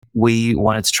we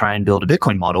wanted to try and build a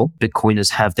Bitcoin model. Bitcoiners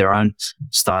have their own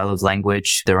style of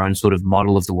language, their own sort of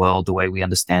model of the world, the way we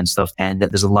understand stuff. And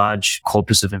that there's a large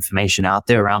corpus of information out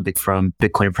there around from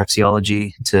Bitcoin and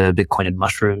praxeology to Bitcoin and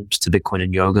mushrooms to Bitcoin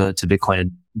and yoga to Bitcoin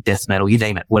and death metal, you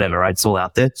name it, whatever, right? It's all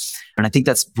out there. And I think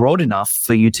that's broad enough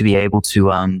for you to be able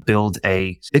to build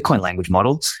a Bitcoin language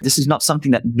model. This is not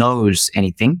something that knows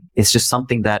anything. It's just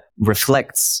something that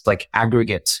reflects like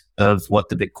aggregate of what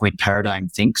the Bitcoin paradigm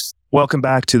thinks. Welcome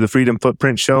back to the Freedom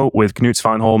Footprint Show with Knut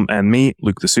Svanholm and me,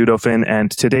 Luke the Pseudofin.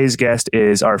 And today's guest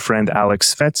is our friend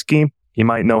Aleks Svetski. You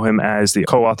might know him as the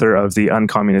co-author of the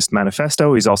Uncommunist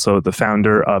Manifesto. He's also the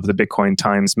founder of the Bitcoin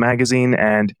Times magazine,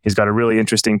 and he's got a really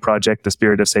interesting project, the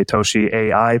Spirit of Satoshi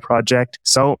AI project.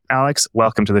 So, Aleks,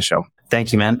 welcome to the show.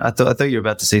 Thank you, man. I thought you were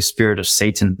about to say Spirit of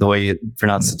Satan, the way you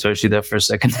pronounced Satoshi there for a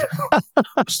second.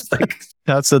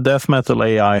 That's a death metal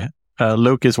AI.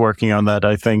 Luke is working on that,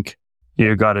 I think.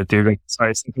 You got it, dude.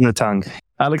 Sorry, slipping the tongue.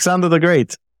 Alexander the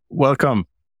Great, welcome.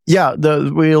 Yeah,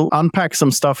 we'll unpack some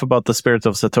stuff about the Spirit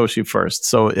of Satoshi first.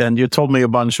 So, and you told me a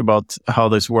bunch about how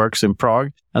this works in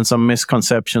Prague and some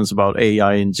misconceptions about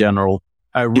AI in general.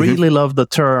 I really love the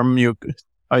term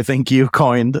I think you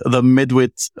coined, the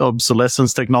midwit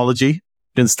obsolescence technology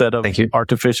instead of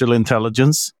artificial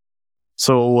intelligence.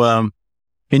 So,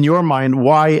 in your mind,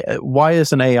 why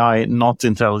is an AI not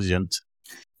intelligent?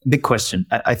 Big question.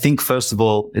 I think, first of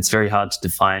all, it's very hard to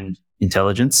define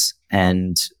intelligence.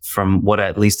 And from what I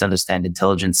at least understand,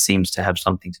 intelligence seems to have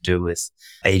something to do with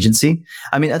agency.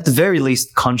 I mean, at the very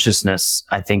least, consciousness,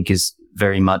 I think, is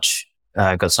very much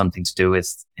got something to do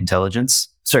with intelligence.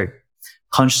 Sorry,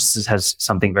 consciousness has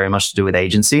something very much to do with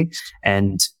agency.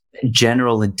 And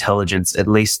general intelligence, at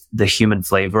least the human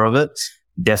flavor of it,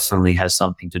 definitely has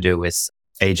something to do with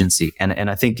agency.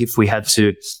 And I think if we had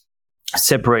to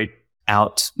separate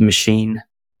out machine,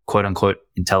 quote unquote,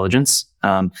 intelligence,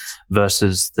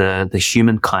 versus the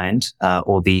human kind,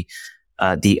 or the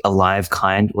alive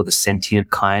kind, or the sentient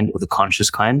kind, or the conscious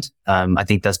kind, I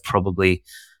think that's probably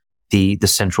the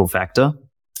central factor.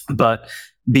 But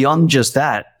beyond just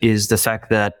that is the fact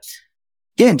that,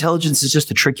 intelligence is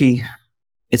just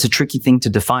it's a tricky thing to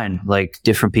define. Like,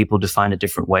 different people define it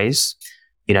different ways,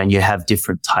 and you have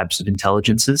different types of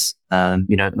intelligences.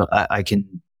 I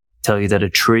can tell you that a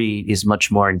tree is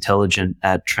much more intelligent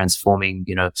at transforming,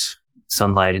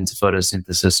 sunlight into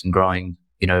photosynthesis and growing,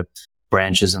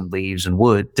 branches and leaves and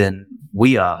wood than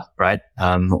we are, right?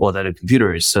 Or that a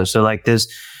computer is. So like there's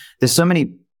so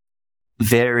many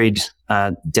varied,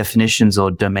 definitions or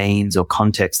domains or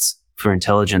contexts for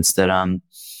intelligence that,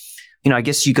 I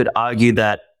guess you could argue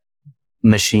that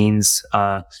machines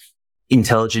are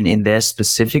intelligent in their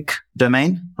specific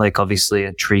domain. Like, obviously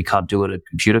a tree can't do what a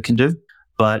computer can do.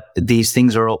 But these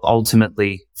things are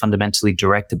ultimately fundamentally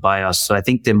directed by us. So I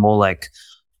think they're more like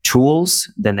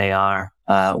tools than they are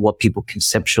what people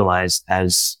conceptualize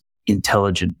as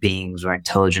intelligent beings or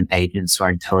intelligent agents or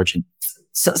intelligent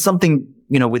something,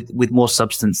 with more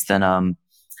substance than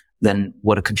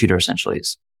what a computer essentially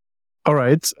is. All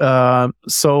right.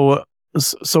 So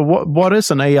what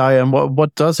is an AI and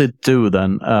what does it do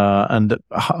then? And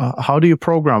how do you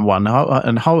program one?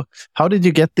 How did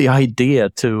you get the idea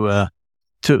to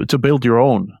build your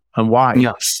own, and why?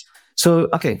 Yes. So,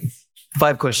 okay,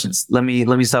 5 questions. Let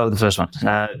me start with the first one.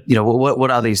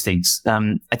 What are these things?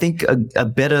 I think a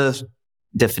better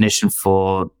definition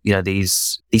for,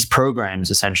 these programs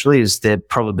essentially is they're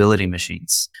probability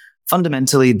machines.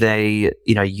 Fundamentally, they,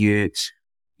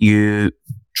 you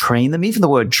train them. Even the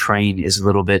word train is a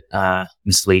little bit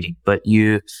misleading, but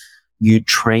you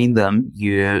train them.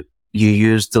 You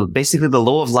use basically the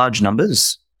law of large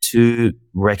numbers to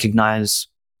recognize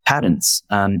patterns.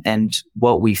 And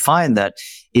what we find that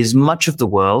is much of the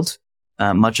world,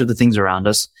 much of the things around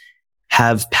us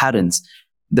have patterns.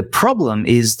 The problem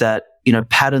is that,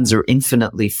 patterns are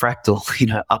infinitely fractal,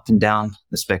 up and down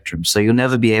the spectrum. So you'll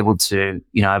never be able to,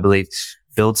 I believe,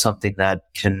 build something that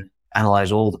can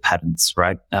analyze all the patterns,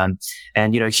 right? And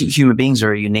human beings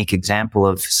are a unique example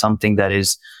of something that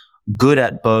is good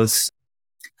at both.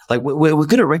 Like, we're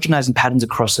good at recognizing patterns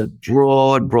across a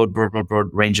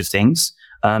broad range of things.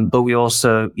 But we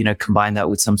also, combine that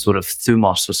with some sort of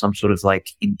thumos or some sort of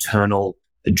like internal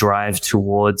drive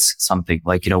towards something.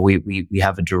 Like, we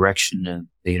have a direction and,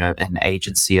 an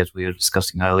agency, as we were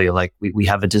discussing earlier. Like, we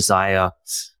have a desire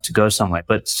to go somewhere.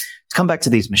 But to come back to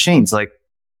these machines, like,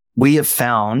 we have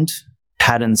found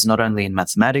patterns not only in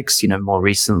mathematics, more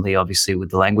recently, obviously,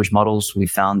 with the language models, we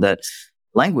found that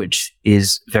language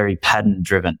is very pattern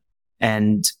driven.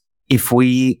 And if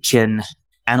we can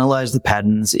analyze the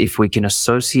patterns, if we can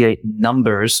associate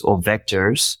numbers or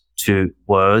vectors to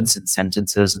words and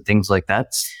sentences and things like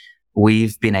that,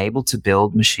 we've been able to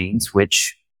build machines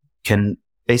which can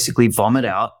basically vomit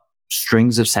out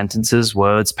strings of sentences,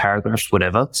 words, paragraphs,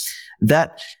 whatever,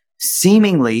 that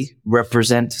seemingly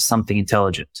represent something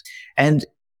intelligent. And,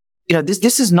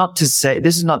 this is not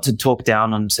to talk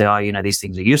down and say, these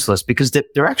things are useless, because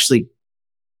they're actually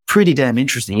pretty damn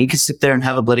interesting. You can sit there and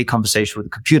have a bloody conversation with a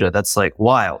computer. That's like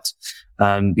wild.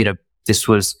 This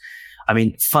was,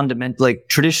 fundamentally,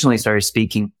 traditionally,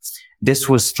 speaking, this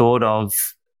was thought of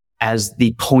as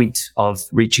the point of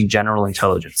reaching general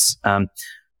intelligence.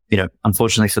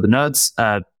 Unfortunately for the nerds,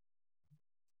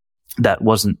 that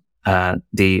wasn't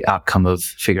the outcome of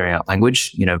figuring out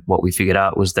language. What we figured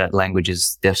out was that language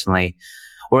is definitely,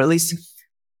 or at least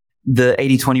the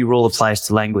 80-20 rule applies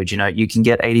to language. You can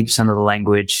get 80% of the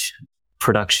language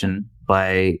production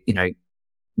by,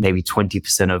 maybe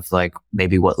 20% of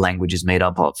maybe what language is made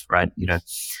up of, right?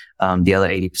 The other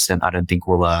 80% I don't think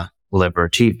will ever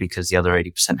achieve, because the other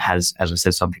 80% has, as I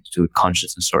said, something to do with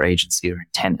consciousness or agency or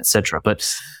intent, etc. But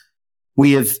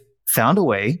we have found a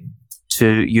way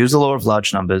to use the law of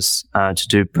large numbers to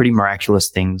do pretty miraculous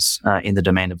things in the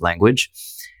domain of language.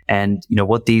 And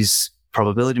what these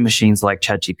probability machines like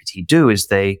ChatGPT do is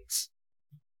they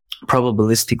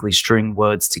probabilistically string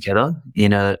words together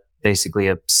in basically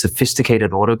a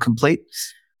sophisticated autocomplete,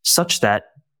 such that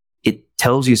it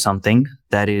tells you something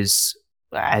that is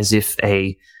as if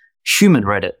a human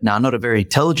read it. Now, not a very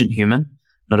intelligent human,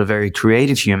 not a very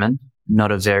creative human,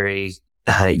 not a very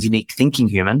unique thinking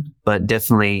human, but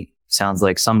definitely sounds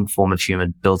like some form of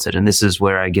human built it. And this is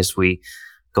where I guess we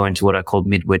go into what I call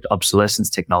midwit obsolescence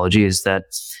technology, is that,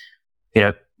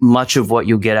 much of what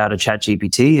you'll get out of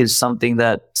ChatGPT is something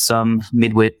that some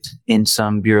midwit in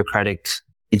some bureaucratic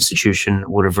institution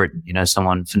would have written,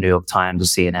 someone for New York Times or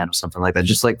CNN or something like that.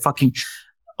 Just like fucking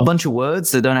a bunch of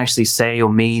words that don't actually say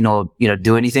or mean or,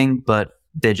 do anything, but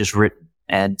they're just written.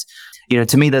 And,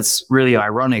 to me, that's really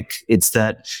ironic. It's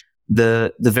that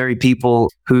the very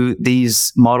people who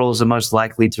these models are most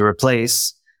likely to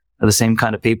replace are the same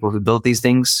kind of people who built these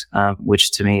things,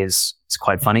 which to me is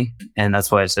quite funny. And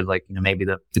that's why I said, maybe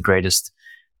the greatest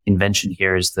invention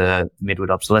here is the midwit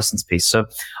obsolescence piece. So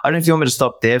I don't know if you want me to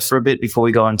stop there for a bit before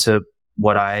we go on to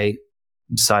what I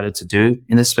decided to do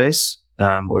in this space,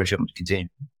 or if you want me to continue.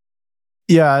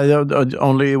 Yeah,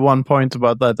 only one point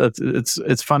about that.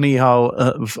 It's funny how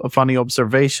a funny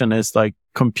observation is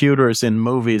computers in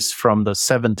movies from the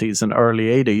 70s and early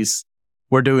 80s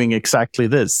were doing exactly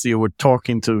this. You were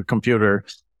talking to a computer.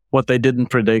 What they didn't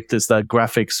predict is that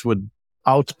graphics would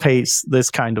outpace this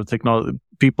kind of technology.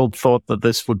 People thought that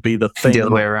this would be the thing the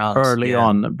other way around, early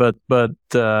on, but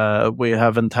we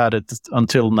haven't had it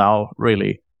until now,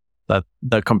 really, that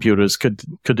the computers could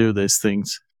do these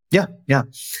things. Yeah.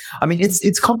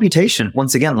 It's computation.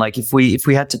 Once again, if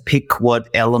we had to pick what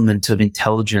element of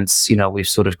intelligence, we've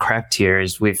sort of cracked here,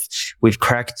 is we've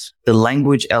cracked the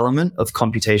language element of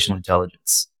computational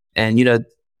intelligence. And,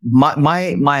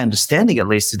 my understanding, at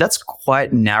least, is that's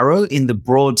quite narrow in the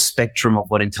broad spectrum of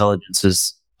what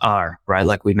intelligences are, right?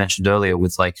 Like we mentioned earlier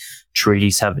with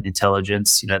trees have an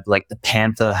intelligence, the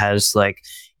panther has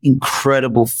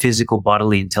incredible physical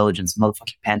bodily intelligence.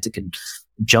 Motherfucking panther can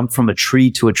jump from a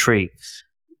tree to a tree.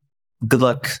 Good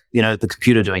luck, the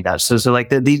computer doing that. So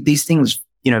these things,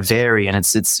 vary, and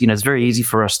it's very easy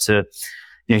for us to,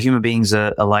 human beings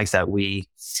are like that. We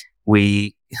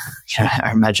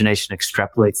our imagination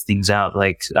extrapolates things out.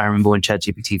 I remember when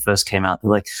ChatGPT first came out,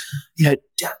 they're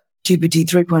GPT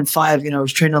 3.5,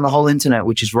 was trained on the whole internet,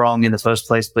 which is wrong in the first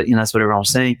place, but that's what everyone was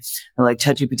saying. And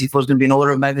ChatGPT 4 is going to be an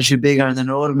order of magnitude bigger, and then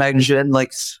an order of magnitude, and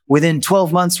within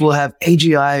 12 months we'll have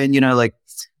AGI, and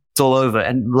it's all over.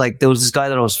 And there was this guy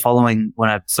that I was following when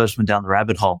I first went down the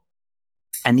rabbit hole,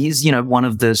 and he's one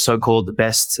of the so-called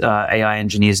best AI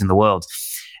engineers in the world.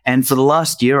 And for the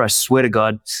last year, I swear to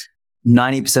God,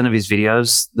 90% of his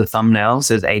videos, the thumbnail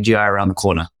says AGI around the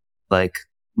corner,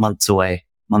 months away.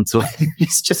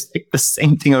 It's just the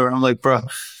same thing over. I'm bro,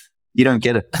 you don't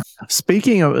get it.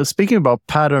 Speaking about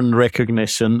pattern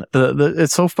recognition,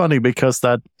 it's so funny because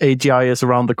that AGI is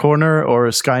around the corner, or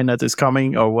Skynet is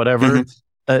coming, or whatever.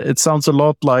 Mm-hmm. It sounds a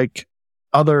lot like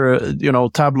other,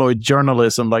 tabloid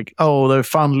journalism. They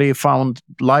finally found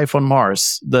life on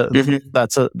Mars.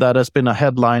 That has been a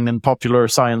headline in popular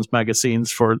science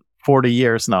magazines for 40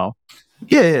 years now.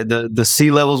 Yeah. The sea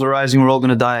levels are rising. We're all going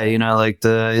to die.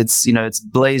 It's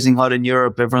blazing hot in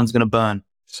Europe. Everyone's going to burn.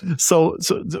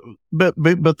 But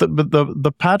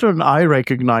the pattern I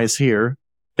recognize here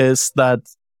is that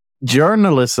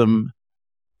journalism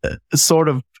sort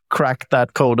of cracked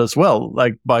that code as well.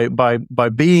 By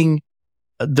being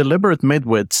deliberate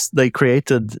midwits. They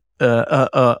created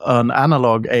an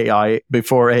analog AI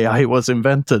before AI was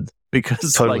invented,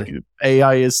 because like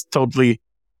AI is totally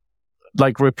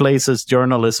like replaces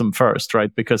journalism first,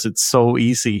 right? Because it's so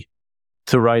easy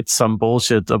to write some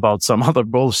bullshit about some other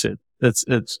bullshit.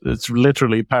 It's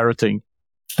literally parroting.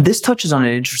 This touches on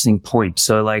an interesting point.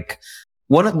 So like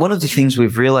one of the things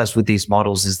we've realized with these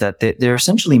models is that they're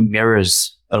essentially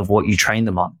mirrors of what you train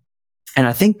them on. And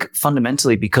I think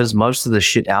fundamentally, because most of the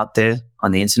shit out there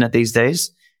on the internet these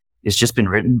days has just been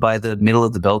written by the middle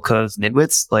of the bell curve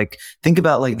midwits. Like think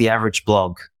about like the average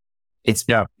blog. It's,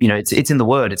 it's in the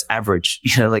word, it's average.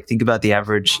 Like think about the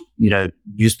average,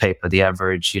 newspaper, the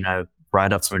average,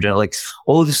 write-ups from a journal, like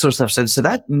all of this sort of stuff. So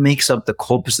that makes up the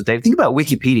corpus of data. Think about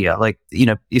Wikipedia. Like,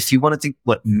 if you want to think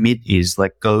what mid is,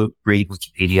 like go read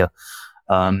Wikipedia.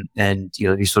 And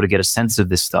you sort of get a sense of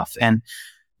this stuff. And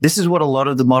this is what a lot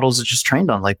of the models are just trained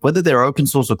on. Like whether they're open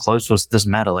source or closed source, it doesn't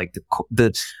matter. Like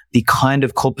the kind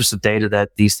of corpus of data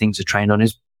that these things are trained on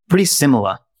is pretty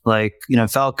similar. Like,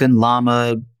 Falcon,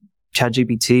 Llama,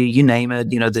 ChatGPT, you name it,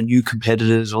 the new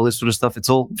competitors, all this sort of stuff. It's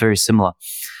all very similar.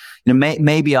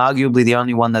 Maybe arguably the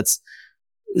only one that's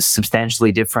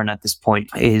substantially different at this point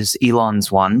is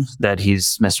Elon's one that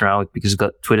he's messing around with, because it's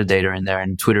got Twitter data in there,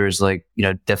 and Twitter is like,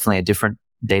 definitely a different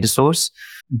data source.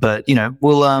 But,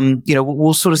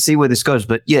 we'll sort of see where this goes.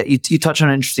 But yeah, you touch on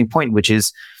an interesting point, which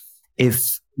is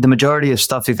if the majority of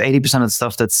stuff, if 80% of the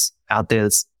stuff that's out there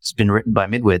that's been written by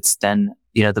midwits, then,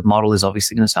 the model is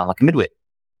obviously going to sound like a midwit,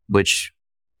 which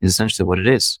is essentially what it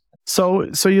is. So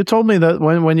you told me that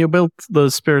when you built the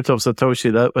Spirit of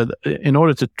Satoshi, that in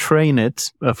order to train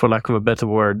it, for lack of a better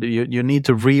word, you need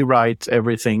to rewrite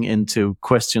everything into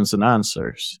questions and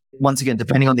answers. Once again,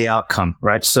 depending on the outcome,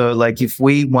 right? So like if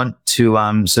we want to,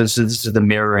 so this is the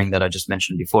mirroring that I just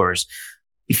mentioned before, is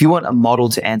if you want a model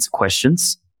to answer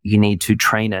questions, you need to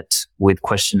train it with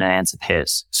question and answer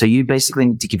pairs. So you basically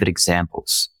need to give it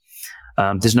examples.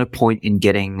 There's no point in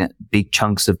getting big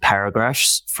chunks of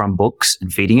paragraphs from books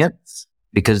and feeding it,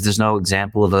 because there's no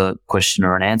example of a question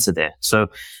or an answer there. So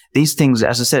these things,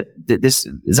 as I said, this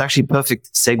is actually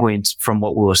perfect segue from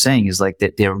what we were saying, is like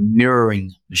that they're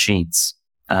mirroring machines.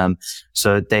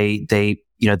 So they,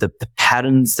 the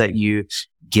patterns that you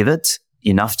give it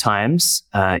enough times,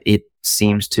 it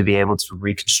seems to be able to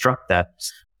reconstruct that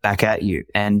back at you.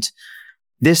 And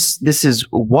this is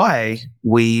why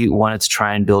we wanted to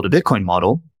try and build a Bitcoin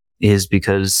model, is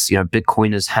because,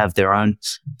 Bitcoiners have their own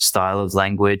style of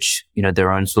language,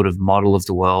 their own sort of model of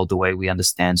the world, the way we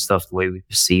understand stuff, the way we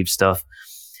perceive stuff.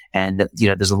 And,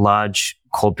 there's a large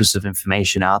corpus of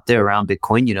information out there around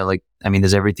Bitcoin,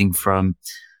 there's everything from,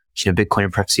 Bitcoin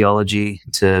and praxeology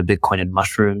to Bitcoin and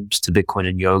mushrooms to Bitcoin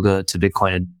and yoga to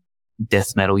Bitcoin and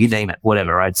death metal, you name it,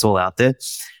 whatever, right? It's all out there.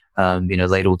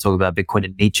 Later we'll talk about Bitcoin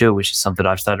and Nietzsche, which is something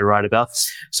I've started to write about.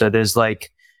 So there's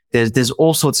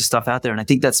all sorts of stuff out there. And I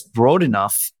think that's broad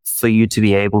enough for you to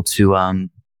be able to,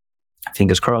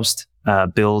 fingers crossed,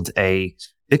 build a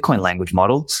Bitcoin language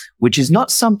model, which is not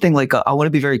something like, I want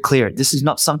to be very clear. This is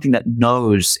not something that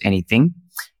knows anything.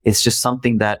 It's just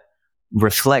something that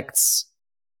reflects,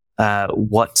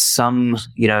 what some,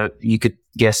 you could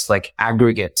guess like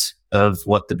aggregate of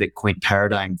what the Bitcoin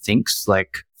paradigm thinks.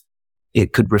 Like,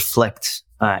 it could reflect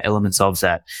elements of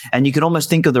that. And you can almost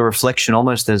think of the reflection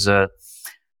almost as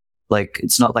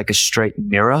it's not like a straight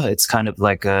mirror. It's kind of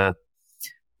like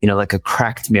like a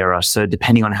cracked mirror. So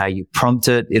depending on how you prompt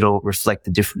it, it'll reflect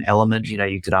a different element.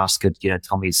 You could ask it,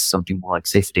 tell me something more like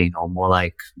safety or more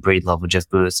like Breed Love or Jeff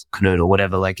Bezos, Knut or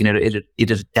whatever. Like,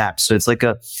 it adapts. So it's like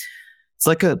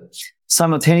a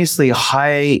simultaneously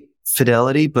high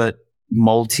fidelity, but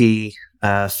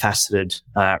faceted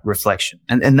reflection.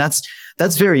 And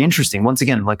that's very interesting. Once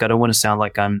again, like I don't want to sound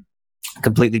like I'm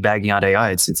completely bagging out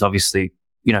AI. It's obviously,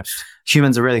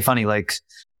 humans are really funny. Like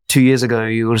 2 years ago,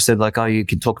 you would have said like, oh, you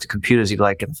can talk to computers. You'd be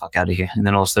like, get the fuck out of here. And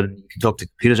then all of a sudden you can talk to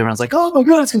computers. Everyone's like, oh my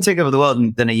God, it's going to take over the world.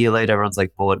 And then a year later, everyone's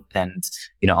like bored and,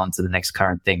 on to the next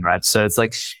current thing. Right. So it's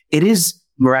like, it is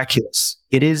miraculous.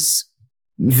 It is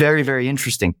very, very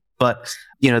interesting. But,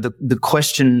 the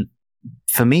question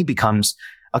for me becomes,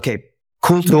 okay,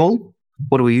 cool tool.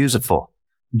 What do we use it for?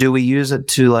 Do we use it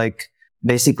to like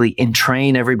basically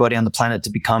entrain everybody on the planet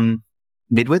to become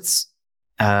midwits,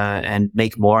 and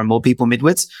make more and more people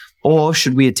midwits? Or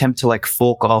should we attempt to like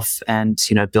fork off and,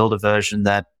 build a version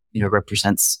that,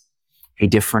 represents a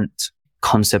different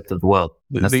concept of the world?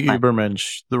 The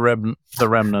Übermensch, the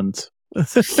remnant.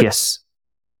 Yes.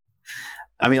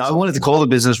 I wanted to call the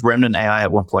business Remnant AI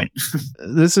at one point.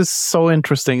 This is so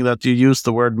interesting that you use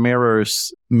the word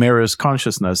mirrors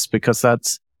consciousness, because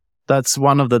that's that's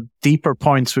one of the deeper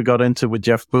points we got into with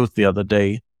Jeff Booth the other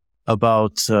day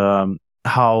about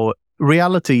how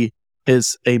reality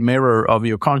is a mirror of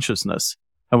your consciousness.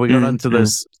 And we got into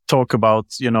this talk about,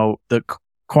 the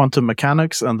quantum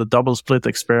mechanics and the double slit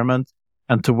experiment,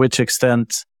 and to which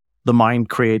extent the mind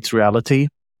creates reality.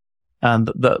 And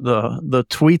the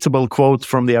tweetable quote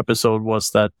from the episode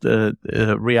was that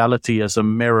reality is a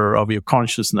mirror of your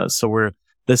consciousness. So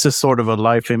this is sort of a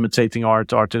life imitating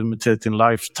art imitating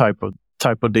life type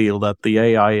of deal, that the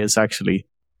AI is actually,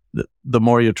 the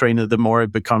more you train it, the more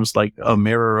it becomes like a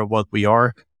mirror of what we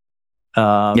are.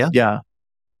 Yeah.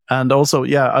 And also,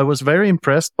 I was very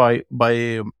impressed by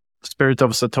Spirit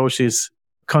of Satoshi's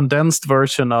condensed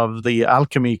version of the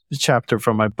alchemy chapter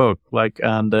from my book.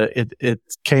 And it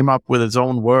came up with its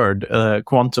own word,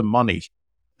 quantum money,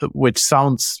 which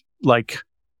sounds like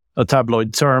a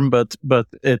tabloid term, but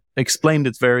it explained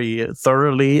it very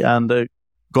thoroughly and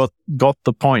got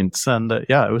the points. And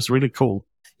it was really cool.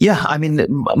 Yeah, I mean,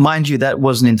 mind you, that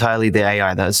wasn't entirely the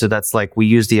AI. So that's like we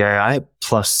use the AI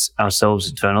plus ourselves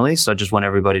internally. So I just want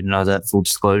everybody to know that, full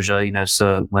disclosure,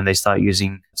 so when they start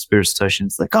using Spirit Satoshi,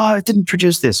 it's like, oh, it didn't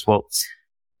produce this. Well,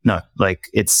 no, like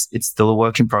it's still a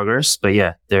work in progress. But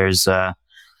yeah, there's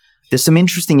some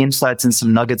interesting insights and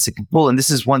some nuggets it can pull. And this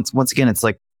is once again, it's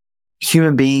like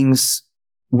human beings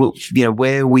will,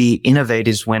 where we innovate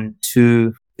is when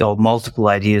two or multiple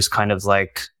ideas kind of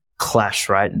like clash,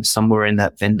 right? And somewhere in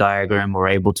that Venn diagram, we're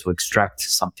able to extract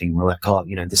something. We're like, oh,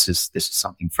 this is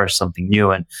something fresh, something new.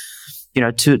 And,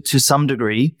 to some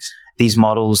degree, these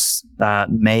models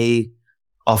may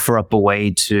offer up a way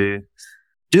to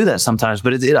do that sometimes,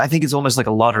 but I think it's almost like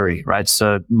a lottery, right?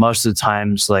 So most of the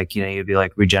times, like, you'd be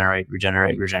like, regenerate,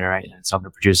 and it's not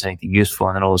going to produce anything useful.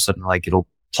 And then all of a sudden, like, it'll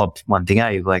plop one thing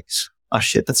out. You're like, oh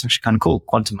shit, that's actually kind of cool.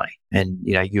 Quantum money. And,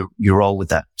 you roll with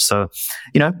that. So,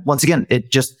 once again,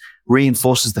 it just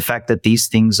reinforces the fact that these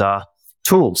things are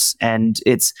tools, and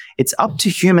it's up to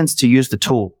humans to use the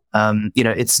tool.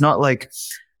 It's not like,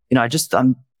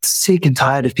 I'm sick and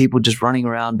tired of people just running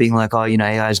around being like, oh,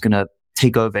 AI is going to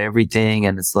take over everything.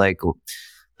 And it's like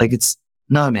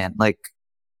no, man, like,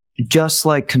 just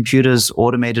like computers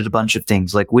automated a bunch of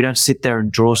things. Like, we don't sit there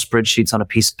and draw spreadsheets on a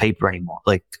piece of paper anymore.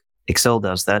 Like, Excel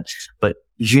does that, but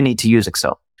you need to use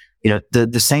Excel.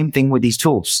 The same thing with these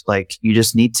tools. Like, you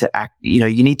just need to act,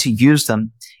 you need to use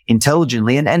them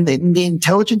intelligently. And the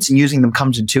intelligence in using them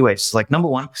comes in two ways. Like, number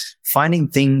one, finding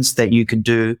things that you can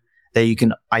do that you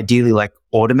can ideally like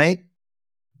automate,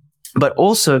 but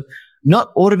also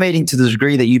not automating to the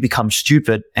degree that you become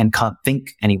stupid and can't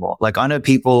think anymore. Like, I know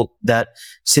people that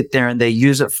sit there and they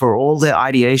use it for all their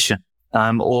ideation.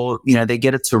 Or, they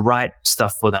get it to write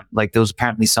stuff for them. Like, there was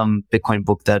apparently some Bitcoin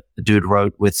book that the dude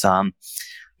wrote with,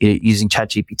 using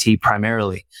ChatGPT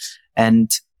primarily.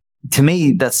 And to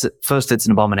me, first, it's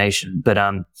an abomination. But,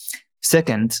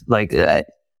 second, like,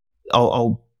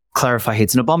 I'll clarify here.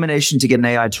 It's an abomination to get an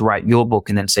AI to write your book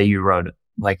and then say you wrote it.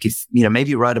 Like, if, maybe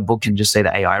you write a book and just say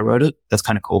the AI wrote it. That's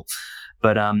kind of cool.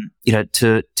 But,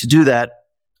 to do that,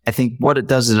 I think what it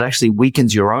does is it actually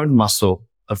weakens your own muscle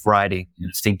of writing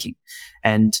and thinking.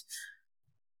 And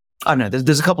I don't know,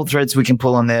 there's a couple of threads we can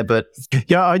pull on there, but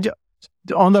yeah,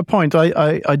 on that point,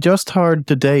 I just heard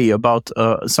today about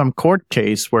some court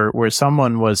case where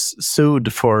someone was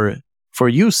sued for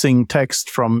using text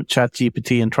from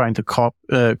ChatGPT and trying to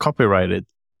copyright it.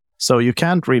 So you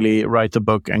can't really write a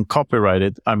book and copyright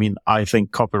it. I mean, I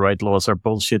think copyright laws are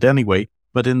bullshit anyway,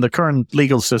 but in the current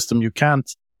legal system, you can't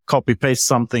copy paste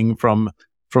something from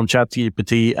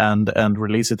ChatGPT and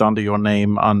release it under your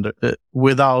name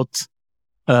without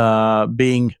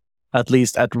being at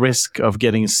least at risk of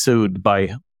getting sued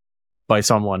by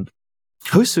someone.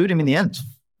 Who sued him in the end?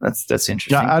 That's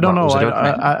interesting. Yeah, I don't know.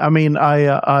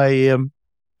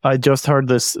 I just heard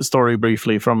this story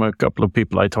briefly from a couple of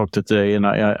people I talked to today, and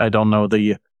I don't know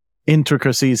the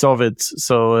intricacies of it.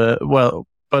 So,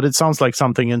 but it sounds like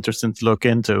something interesting to look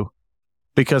into,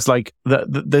 because like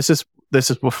this is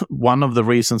one of the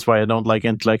reasons why I don't like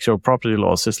intellectual property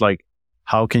laws. Is like,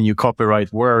 how can you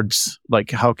copyright words?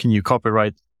 Like, how can you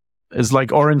copyright? It's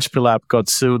like Orange Pill app got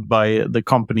sued by the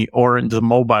company Orange, the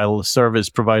mobile service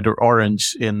provider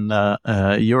Orange in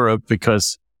Europe,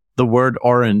 because the word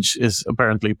orange is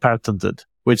apparently patented,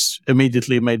 which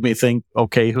immediately made me think,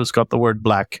 okay, who's got the word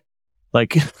black?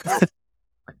 Like,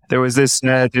 there was this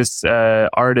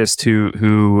artist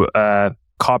who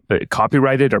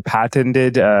copyrighted or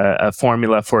patented a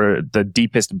formula for the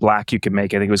deepest black you can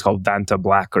make. I think it was called Vanta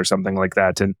Black or something like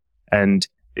that. And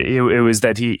it was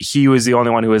that he was the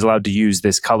only one who was allowed to use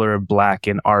this color of black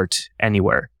in art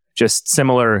anywhere. Just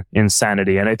similar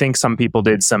insanity. And I think some people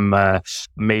did some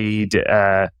made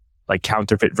like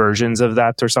counterfeit versions of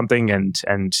that or something,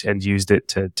 and used it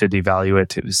to devalue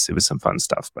it. It was some fun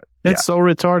stuff, but it's so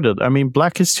retarded. I mean,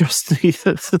 black is just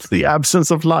the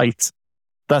absence of light.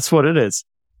 That's what it is.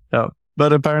 Yeah.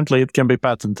 But apparently it can be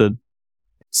patented.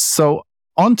 So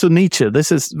on to Nietzsche.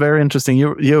 This is very interesting.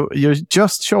 You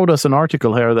just showed us an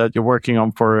article here that you're working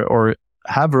on or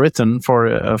have written for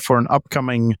an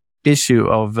upcoming issue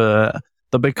of the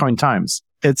Bitcoin Times.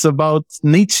 It's about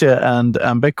Nietzsche and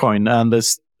Bitcoin and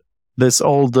this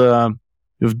old,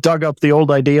 you've dug up the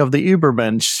old idea of the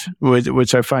Übermensch,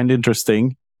 which I find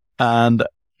interesting, and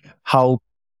how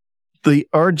the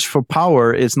urge for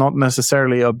power is not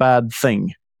necessarily a bad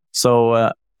thing.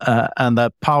 So, and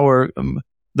that power,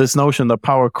 this notion that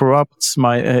power corrupts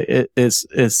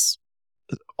is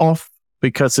off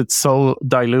because it's so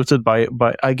diluted by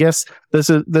I guess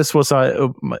this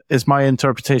is my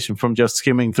interpretation from just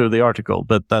skimming through the article,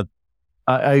 but that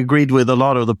I agreed with a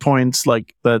lot of the points,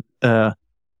 like that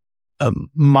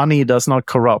money does not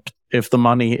corrupt if the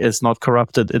money is not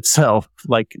corrupted itself.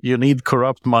 Like you need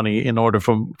corrupt money in order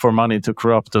for money to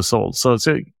corrupt the soul. So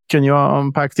can you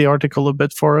unpack the article a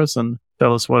bit for us and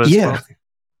tell us what it's about?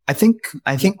 I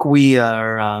think we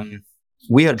are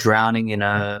drowning in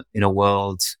a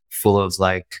world full of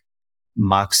like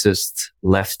Marxist,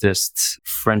 leftist,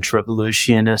 French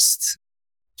revolutionist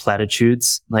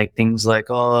platitudes, like things like,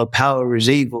 oh, power is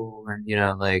evil, and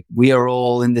like we are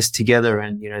all in this together,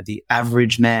 and the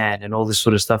average man and all this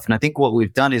sort of stuff. And I think what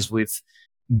we've done is we've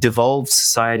devolved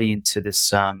society into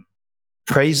this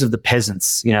praise of the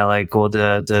peasants, like, or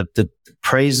the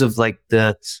praise of like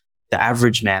the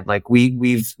average man. Like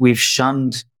we've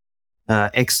shunned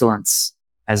excellence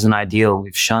as an ideal.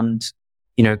 We've shunned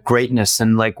greatness,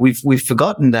 and like we've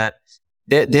forgotten that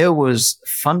there was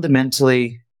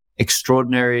fundamentally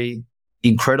extraordinary,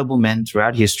 incredible men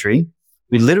throughout history.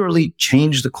 We literally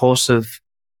changed the course of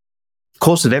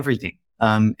everything.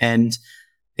 And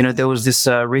there was this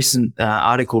recent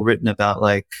article written about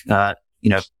like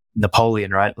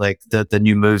Napoleon, right? Like the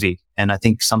new movie. And I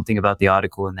think something about the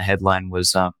article in the headline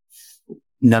was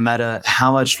no matter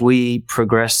how much we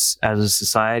progress as a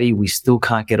society, we still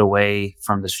can't get away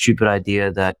from the stupid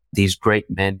idea that these great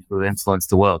men who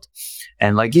influenced the world.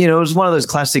 And like, it was one of those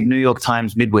classic New York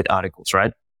Times midwit articles,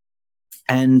 right?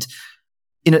 And,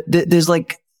 there's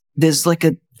like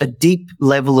a deep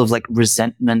level of like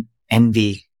resentment,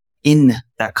 envy in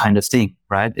that kind of thing,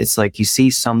 right? It's like you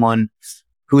see someone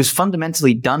who has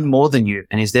fundamentally done more than you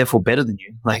and is therefore better than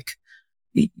you. Like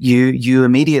you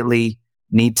immediately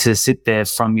need to sit there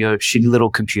from your shitty little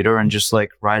computer and just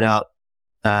like write out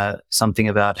something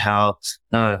about how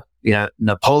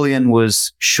Napoleon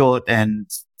was short and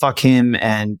fuck him,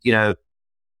 and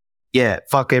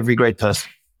fuck every great person.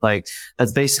 Like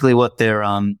that's basically what their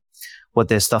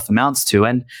stuff amounts to.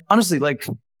 And honestly, like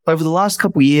over the last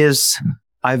couple of years,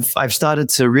 I've started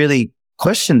to really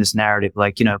question this narrative,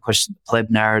 like question the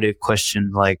pleb narrative,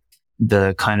 question like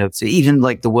the kind of, even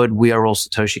like the word "we are all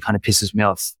Satoshi" kind of pisses me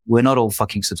off. We're not all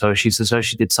fucking Satoshi.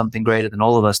 Satoshi did something greater than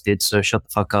all of us did, so shut the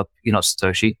fuck up. You're not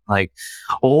Satoshi. Like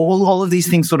all of these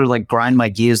things sort of like grind my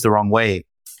gears the wrong way.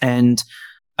 And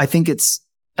I think it's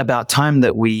about time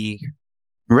that we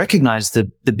recognize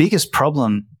the biggest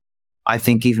problem, I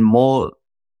think even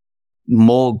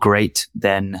more great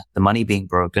than the money being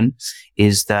broken,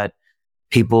 is that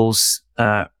people's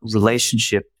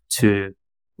relationship to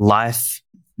life,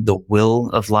 the will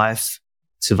of life,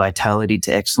 to vitality,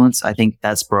 to excellence, I think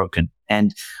that's broken.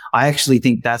 And I actually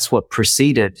think that's what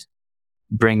preceded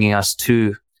bringing us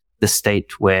to the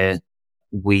state where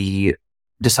we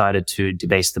decided to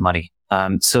debase the money.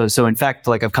 So in fact,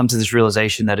 like I've come to this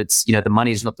realization that it's, the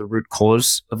money is not the root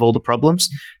cause of all the problems.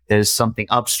 There's something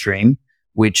upstream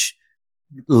which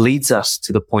leads us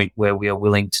to the point where we are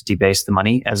willing to debase the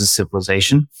money as a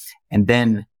civilization, and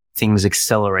then things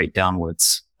accelerate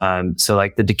downwards. So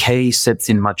like the decay sets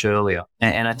in much earlier.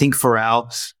 And I think for our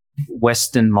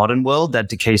Western modern world, that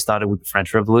decay started with the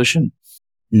French Revolution,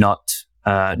 not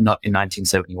in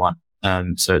 1971.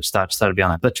 So it started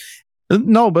beyond that. But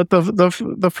no, but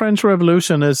the French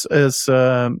Revolution is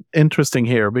interesting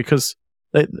here because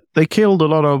they killed a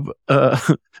lot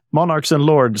of monarchs and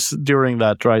lords during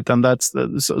that, right? And that's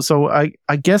so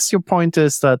I guess your point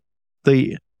is that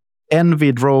the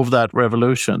envy drove that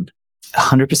revolution.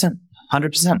 100%.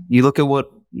 You look at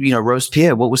what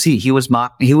Robespierre. What was he? He was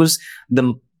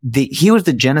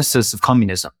the genesis of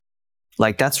communism.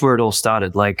 Like that's where it all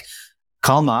started. Like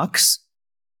Karl Marx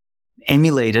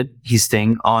emulated his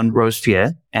thing on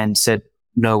Robespierre and said,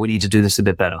 no, we need to do this a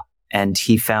bit better. And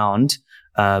he found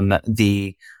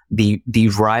the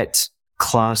right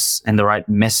class and the right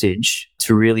message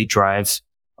to really drive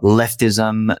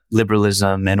leftism,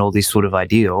 liberalism, and all these sort of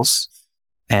ideals.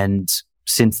 And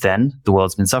since then, the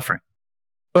world's been suffering.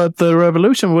 But the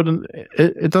revolution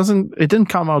it didn't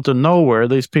come out of nowhere.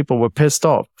 These people were pissed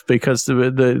off because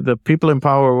the people in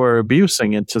power were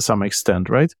abusing it to some extent,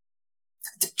 right?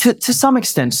 To some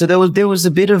extent. So there was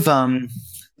a bit of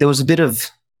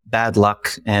bad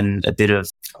luck and a bit of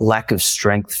lack of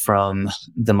strength from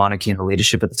the monarchy and the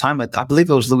leadership at the time. I believe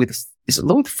it was Louis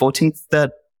XIV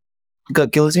that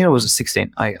got guillotined, or was it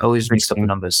 16? I always mix up the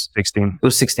numbers. 16. It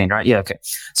was 16, right? Yeah, okay.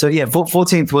 So yeah,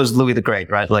 14th was Louis the Great,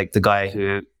 right? Like the guy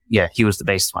who, yeah, he was the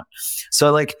based one.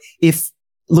 So like if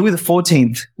Louis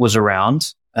XIV was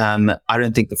around, I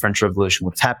don't think the French Revolution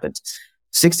would have happened.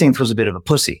 16th was a bit of a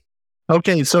pussy.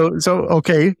 Okay, so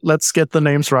okay, let's get the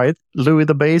names right. Louis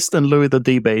the Based and Louis the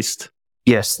Debased.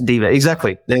 Yes, debased.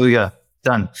 Exactly. There we go.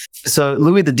 Done. So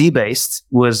Louis the Debased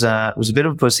was a bit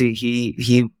of a pussy.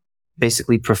 He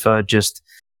basically preferred just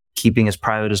keeping as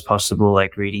private as possible,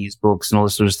 like reading his books and all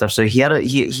this sort of stuff. So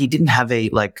he didn't have a,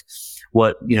 like,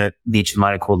 what, Nietzsche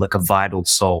might have called like a vital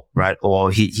soul, right?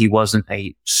 Or he wasn't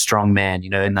a strong man,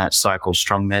 in that cycle,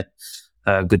 strong men,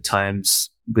 good times,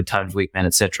 weak men,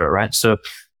 etc. Right? So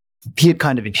he had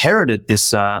kind of inherited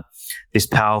this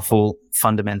powerful,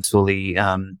 fundamentally,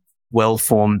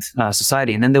 well-formed,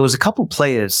 society. And then there was a couple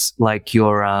players like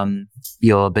your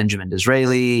Benjamin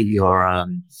Disraeli,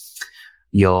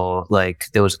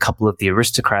 there was a couple of the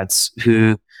aristocrats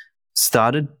who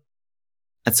started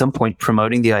at some point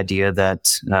promoting the idea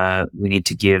that we need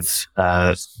to give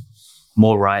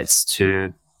more rights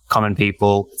to common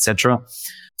people, etc.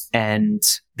 And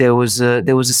there was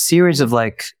a series of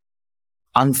like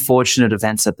unfortunate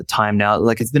events at the time. Now,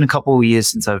 like, it's been a couple of years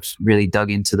since I've really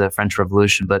dug into the French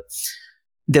Revolution, but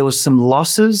there was some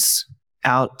losses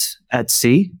out at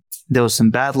sea. There was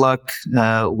some bad luck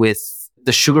with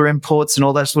the sugar imports and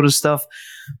all that sort of stuff.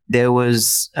 There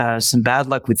was some bad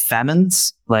luck with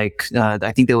famines. Like,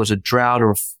 I think there was a drought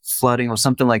or flooding or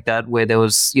something like that, where there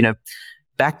was,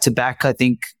 back to back, I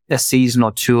think a season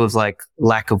or two of like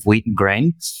lack of wheat and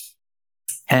grain.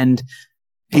 And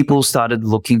people started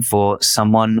looking for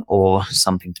someone or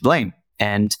something to blame.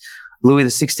 And Louis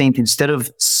XVI, instead of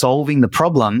solving the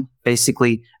problem,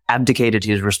 basically abdicated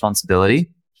his responsibility.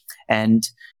 And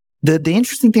the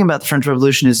interesting thing about the French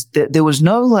Revolution is that there was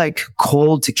no like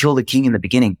call to kill the king in the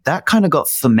beginning. That kind of got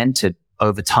fermented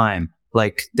over time.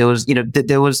 Like there was,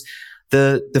 there was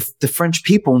the French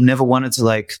people never wanted to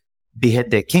like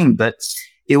behead their king, but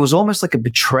it was almost like a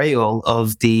betrayal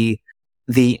of the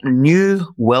new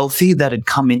wealthy that had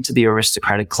come into the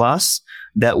aristocratic class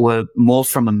that were more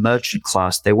from a merchant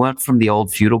class. They weren't from the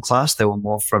old feudal class. They were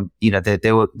more from,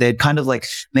 they'd kind of like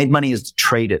made money as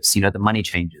traders, the money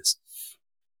changers.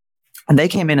 And they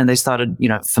came in and they started,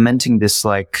 fermenting this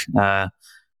like,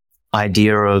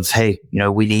 idea of, hey,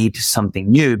 we need something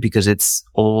new because it's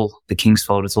all the king's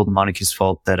fault. It's all the monarchy's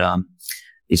fault that,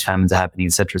 these famines are happening,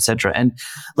 et cetera, et cetera. And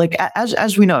like,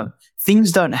 as we know,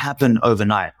 things don't happen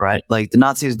overnight, right? Like the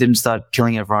Nazis didn't start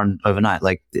killing everyone overnight.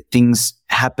 Like things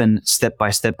happen step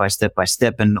by step by step by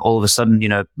step. And all of a sudden,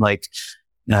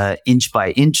 inch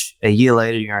by inch, a year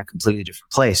later, you're in a completely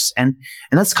different place. And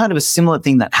that's kind of a similar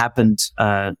thing that happened,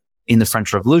 in the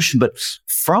French Revolution. But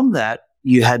from that,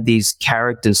 you had these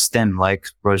characters stem like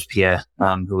Robespierre,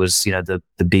 who was, the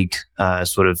big,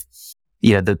 sort of,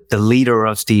 the leader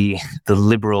of the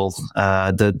liberal,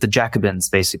 the Jacobins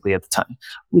basically at the time.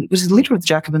 Was he the leader of the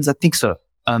Jacobins? I think so.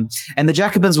 And the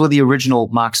Jacobins were the original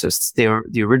Marxists. They were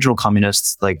the original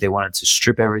communists. Like they wanted to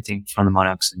strip everything from the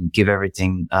monarchs and give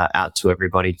everything, out to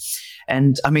everybody.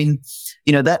 And I mean,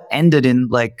 that ended in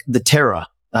like the terror.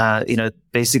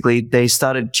 Basically they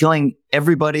started killing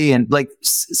everybody, and like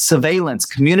surveillance,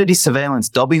 community surveillance,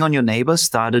 dobbing on your neighbor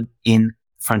started in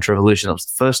French Revolution. That was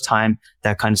the first time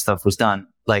that kind of stuff was done.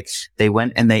 Like they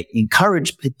went and they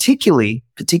encouraged particularly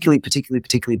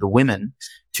the women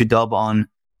to dob on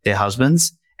their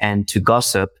husbands and to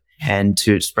gossip and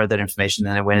to spread that information.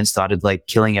 And they went and started like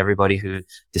killing everybody who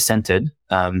dissented,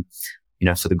 for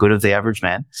the good of the average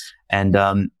man. And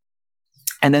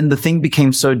then the thing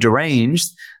became so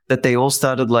deranged that they all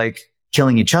started like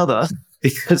killing each other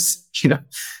because,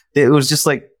 it was just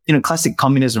like, classic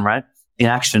communism, right? In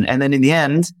action. And then in the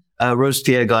end,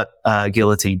 Robespierre got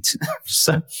guillotined.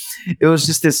 So it was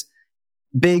just this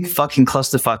big fucking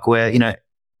clusterfuck where,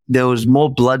 there was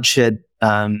more bloodshed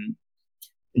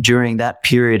during that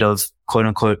period of quote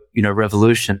unquote,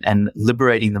 revolution and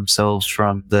liberating themselves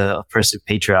from the oppressive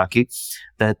patriarchy,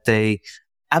 that they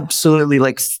absolutely,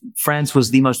 like, France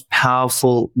was the most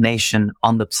powerful nation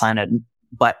on the planet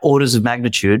by orders of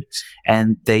magnitude,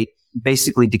 and they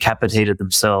basically decapitated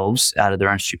themselves out of their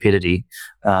own stupidity.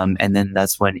 And then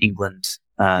that's when England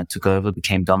took over,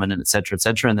 became dominant, et cetera, et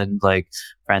cetera. And then like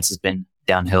France has been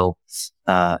downhill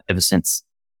ever since.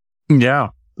 Yeah,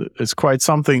 it's quite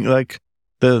something. Like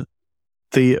the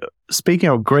speaking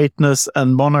of greatness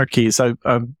and monarchies,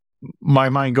 my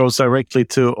mind goes directly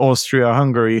to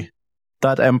Austria-Hungary,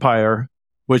 that empire,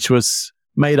 which was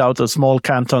made out of small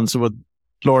cantons with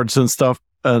lords and stuff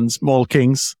and small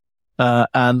kings.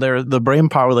 And the brain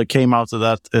power that came out of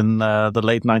that in the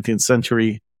late 19th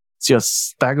century is just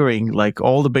staggering. Like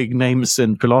all the big names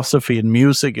in philosophy and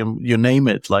music and you name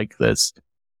it, like this.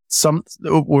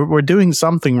 We're doing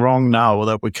something wrong now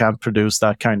that we can't produce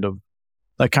that kind of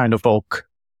folk.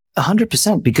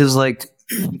 100%, because like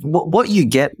what you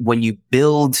get when you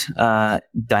build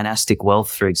dynastic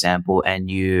wealth, for example, and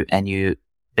you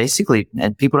basically,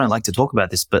 and people don't like to talk about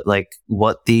this, but like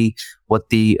what the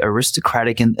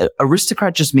aristocratic, and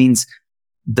aristocrat just means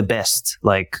the best.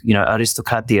 Like, you know,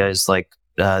 aristokratia is like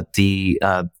the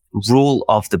rule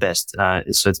of the best.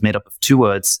 So it's made up of two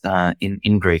words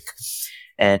in Greek,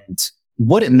 and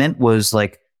what it meant was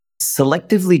like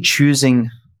selectively choosing,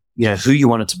 you know, who you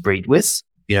wanted to breed with,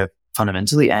 you know,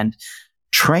 fundamentally, and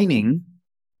training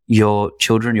your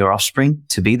children, your offspring,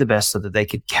 to be the best so that they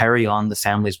could carry on the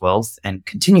family's wealth and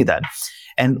continue that.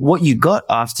 And what you got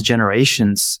after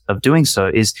generations of doing so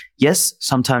is, yes,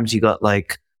 sometimes you got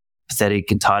like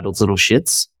pathetic, entitled little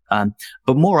shits.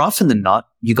 But more often than not,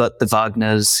 you got the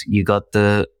Wagners, you got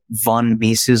the von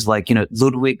Mises, like, you know,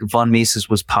 Ludwig von Mises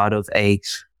was part of a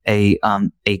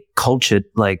cultured,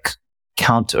 like,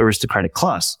 count aristocratic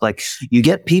class. Like, you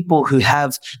get people who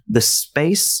have the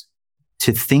space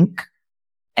to think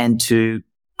and to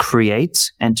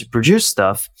create and to produce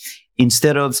stuff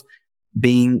instead of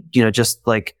being, you know, just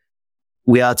like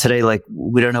we are today. Like,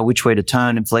 we don't know which way to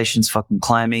turn. Inflation's fucking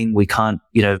climbing. We can't,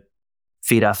 you know,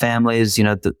 feed our families. You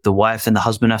know, the wife and the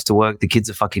husband have to work. The kids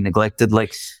are fucking neglected.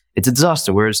 Like, it's a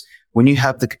disaster. Whereas when you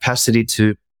have the capacity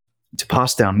to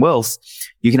pass down wealth,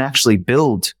 you can actually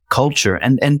build culture.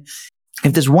 And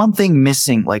if there's one thing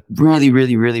missing, like really,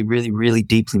 really, really, really, really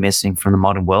deeply missing from the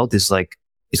modern world is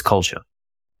culture.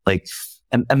 Like,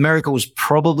 America was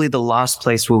probably the last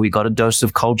place where we got a dose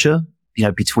of culture, you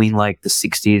know, between like the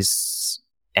 60s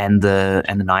and the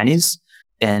 90s.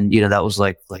 And, you know, that was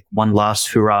like one last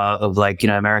hurrah of like, you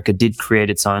know, America did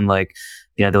create its own, like,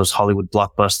 you know, there was Hollywood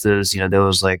blockbusters, you know, there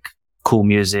was like cool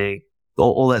music,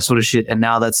 all that sort of shit. And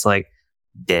now that's like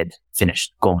dead,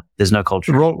 finished, gone. There's no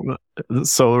culture.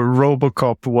 So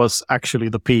RoboCop was actually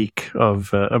the peak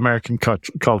of American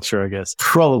culture, I guess.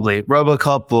 Probably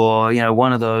RoboCop, or, you know,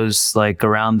 one of those like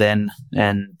around then,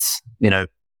 and, you know,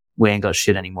 we ain't got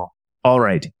shit anymore. All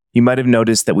right. You might have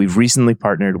noticed that we've recently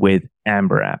partnered with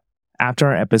Amber App. After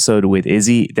our episode with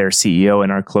Izzy, their CEO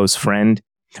and our close friend,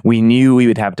 we knew we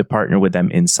would have to partner with them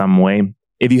in some way.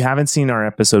 If you haven't seen our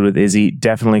episode with Izzy,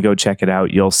 definitely go check it out.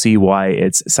 You'll see why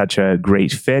it's such a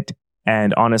great fit.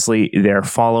 And honestly, they're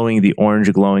following the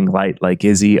orange glowing light like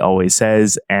Izzy always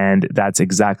says. And that's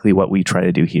exactly what we try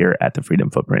to do here at the Freedom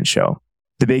Footprint Show.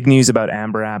 The big news about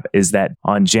Amber App is that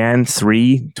on Jan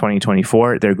 3,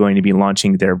 2024, they're going to be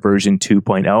launching their version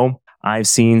 2.0. I've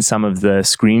seen some of the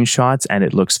screenshots and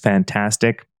it looks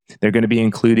fantastic. They're going to be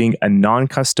including a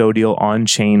non-custodial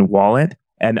on-chain wallet,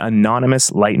 an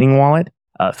anonymous Lightning wallet,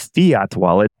 a fiat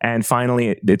wallet, and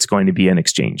finally, it's going to be an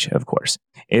exchange, of course.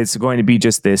 It's going to be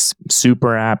just this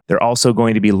super app. They're also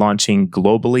going to be launching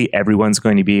globally. Everyone's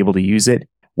going to be able to use it.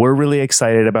 We're really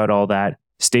excited about all that.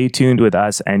 Stay tuned with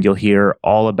us and you'll hear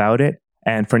all about it.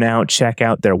 And for now, check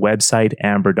out their website,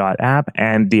 amber.app,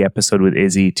 and the episode with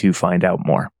Izzy to find out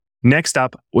more. Next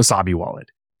up, Wasabi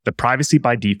Wallet, the privacy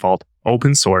by default,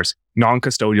 open source,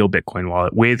 non-custodial Bitcoin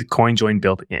wallet with CoinJoin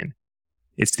built in.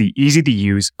 It's the easy to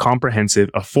use,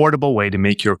 comprehensive, affordable way to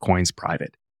make your coins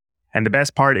private. And the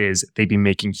best part is they've been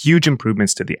making huge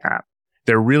improvements to the app.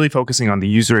 They're really focusing on the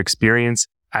user experience,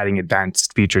 adding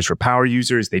advanced features for power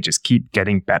users. They just keep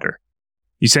getting better.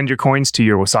 You send your coins to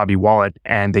your Wasabi wallet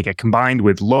and they get combined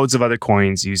with loads of other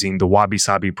coins using the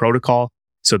Wabi-Sabi protocol,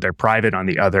 so they're private on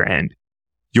the other end.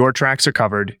 Your tracks are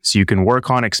covered, so you can work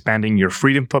on expanding your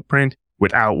freedom footprint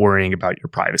without worrying about your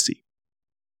privacy.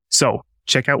 So,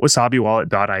 check out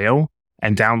wasabiwallet.io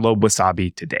and download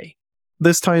Wasabi today.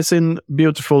 This ties in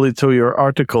beautifully to your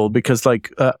article because, like,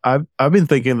 I've been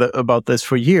thinking about this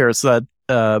for years, that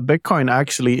Bitcoin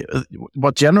actually,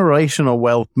 what generational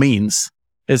wealth means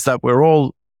is that we're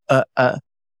all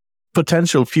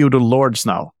potential feudal lords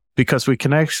now, because we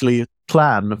can actually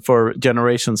plan for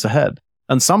generations ahead.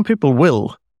 And some people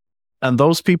will, and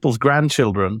those people's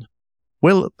grandchildren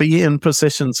will be in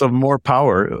positions of more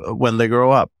power when they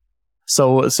grow up.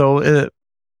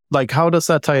 Like, how does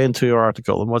that tie into your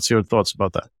article, and what's your thoughts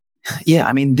about that? Yeah,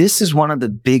 I mean, this is one of the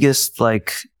biggest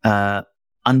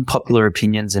unpopular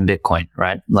opinions in Bitcoin,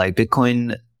 right? Like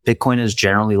Bitcoiners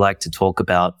generally like to talk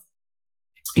about,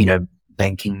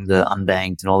 banking the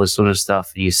unbanked and all this sort of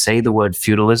stuff. You say the word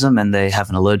feudalism and they have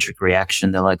an allergic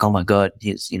reaction. They're like, oh my God,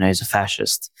 he's a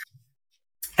fascist.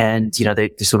 And,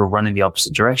 they sort of run in the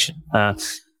opposite direction.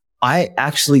 I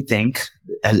actually think,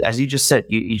 as you just said,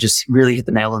 you just really hit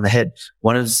the nail on the head.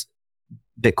 One of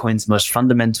Bitcoin's most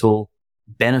fundamental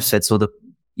benefits, or the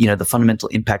fundamental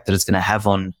impact that it's going to have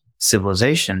on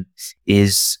civilization,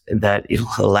 is that it'll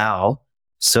allow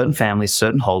certain families,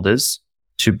 certain holders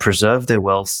to preserve their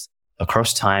wealth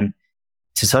across time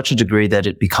to such a degree that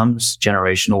it becomes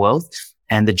generational wealth,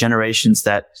 and the generations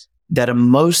that are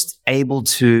most able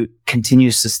to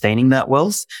continue sustaining that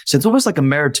wealth. So it's almost like a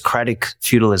meritocratic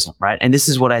feudalism, right? And this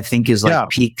is what I think is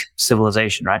peak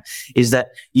civilization, right? Is that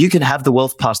you can have the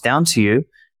wealth passed down to you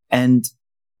and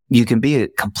you can be a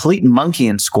complete monkey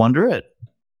and squander it.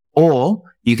 Or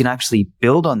you can actually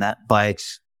build on that by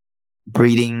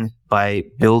breeding, by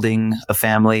building a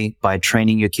family, by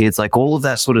training your kids, like all of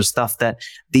that sort of stuff that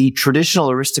the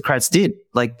traditional aristocrats did.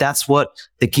 Like that's what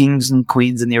the kings and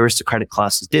queens and the aristocratic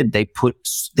classes did. They put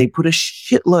a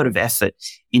shitload of effort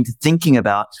into thinking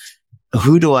about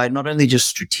who do I not only just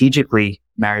strategically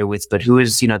marry with, but who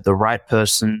is, the right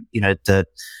person,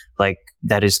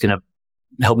 that is going to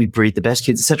help me breed the best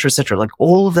kids, et cetera, et cetera. Like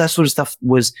all of that sort of stuff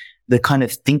was the kind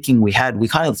of thinking we had. We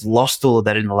kind of lost all of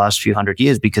that in the last few hundred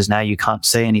years because now you can't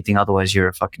say anything. Otherwise you're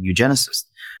a fucking eugenicist.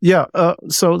 Yeah.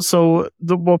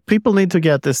 What people need to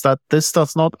get is that this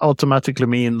does not automatically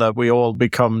mean that we all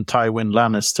become Tywin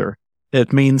Lannister.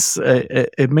 It means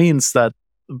that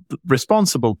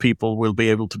responsible people will be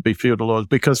able to be feudal lords,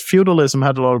 because feudalism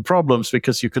had a lot of problems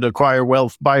because you could acquire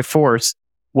wealth by force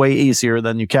way easier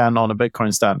than you can on a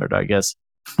Bitcoin standard, I guess.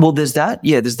 Well, there's that.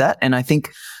 Yeah, there's that. And I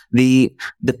think the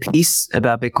piece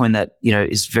about Bitcoin that,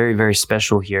 is very, very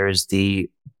special here is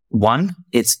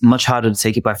it's much harder to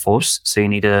take it by force. So you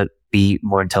need to be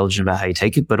more intelligent about how you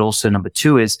take it. But also number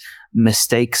two is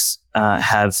mistakes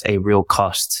have a real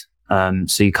cost.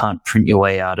 So you can't print your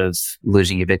way out of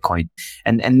losing your Bitcoin.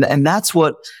 And that's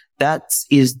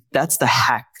that's the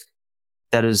hack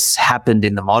that has happened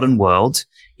in the modern world,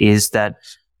 is that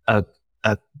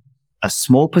a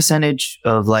small percentage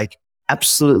of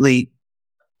absolutely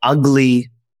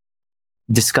ugly,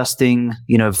 disgusting,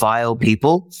 vile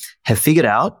people have figured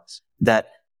out that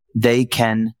they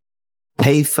can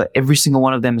pay for every single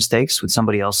one of their mistakes with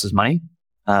somebody else's money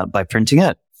by printing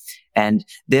it. And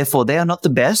therefore they are not the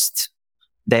best.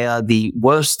 They are the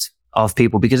worst of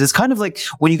people, because it's kind of like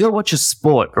when you go watch a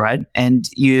sport, right? And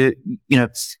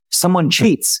someone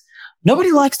cheats.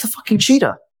 Nobody likes the fucking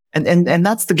cheater. And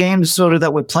that's the game sort of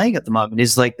that we're playing at the moment,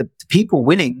 is like the people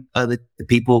winning are the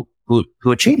people who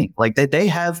are cheating. Like they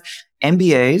have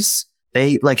MBAs,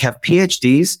 they have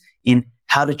PhDs in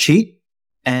how to cheat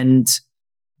and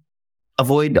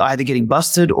avoid either getting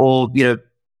busted or,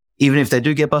 even if they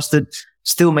do get busted,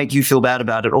 still make you feel bad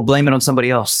about it or blame it on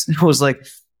somebody else. It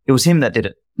was him that did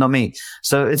it, not me.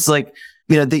 So it's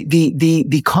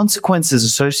the consequences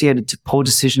associated to poor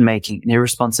decision making and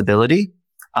irresponsibility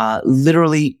are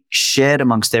literally shared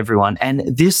amongst everyone. And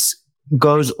this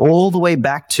goes all the way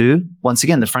back to, once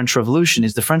again, the French Revolution.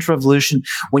 Is the French Revolution,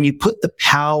 when you put the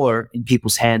power in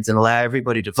people's hands and allow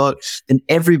everybody to vote, then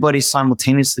everybody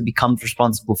simultaneously becomes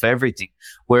responsible for everything.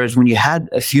 Whereas when you had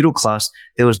a feudal class,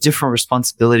 there was different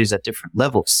responsibilities at different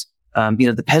levels.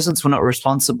 The peasants were not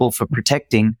responsible for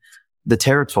protecting the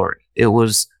territory. It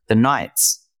was the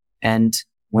knights. And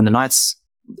when the knights,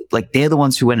 they're the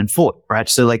ones who went and fought, right?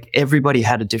 So everybody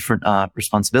had a different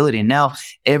responsibility. And now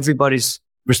everybody's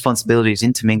responsibility is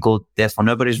intermingled. Therefore,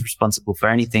 nobody's responsible for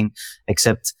anything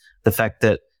except the fact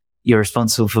that you're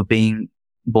responsible for being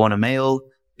born a male,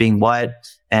 being white,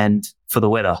 and for the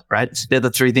weather, right? They're the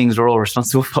three things we're all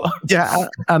responsible for. Yeah.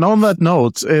 And on that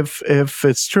note, if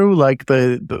it's true,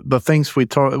 the things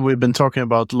we've been talking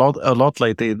about a lot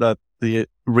lately, that the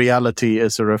reality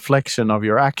is a reflection of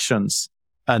your actions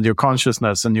and your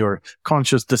consciousness and your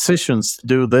conscious decisions to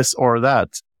do this or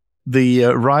that. The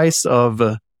rise of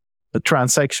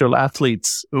transsexual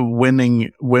athletes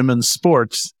winning women's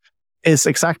sports is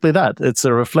exactly that. It's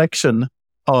a reflection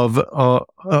of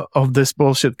this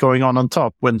bullshit going on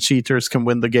top, when cheaters can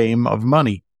win the game of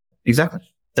money. Exactly.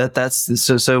 That's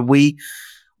so we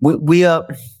are,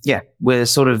 we're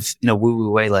sort of, woo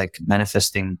way,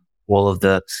 manifesting all of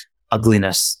the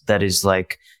ugliness that is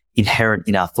inherent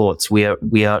in our thoughts. We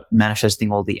are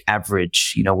manifesting all the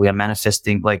average, we are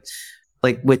manifesting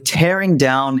we're tearing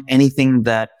down anything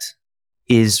that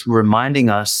is reminding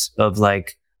us of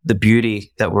like the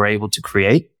beauty that we're able to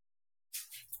create.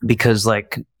 Because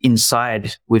like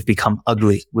inside we've become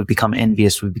ugly, we've become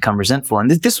envious, we've become resentful.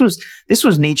 And this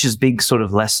was Nietzsche's big sort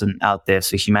of lesson out there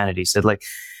for humanity. He said like,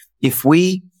 if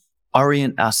we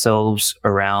orient ourselves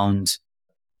around,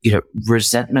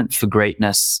 resentment for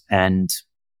greatness and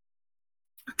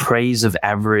praise of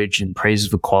average and praise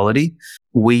of equality,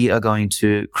 we are going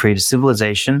to create a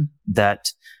civilization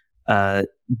that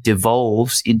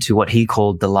devolves into what he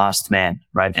called the last man,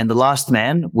 right? And the last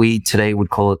man, we today would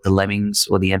call it the lemmings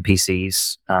or the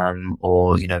NPCs,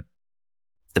 or,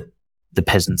 the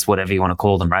peasants, whatever you want to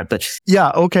call them, right? But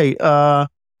yeah, okay. I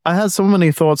had so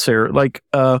many thoughts here. Like,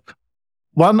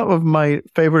 one of my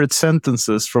favorite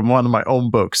sentences from one of my own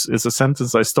books is a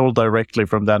sentence I stole directly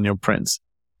from Daniel Prince.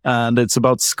 And it's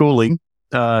about schooling.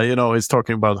 He's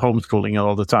talking about homeschooling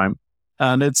all the time.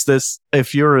 And it's this: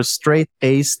 if you're a straight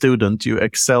A student, you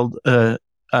excelled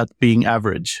at being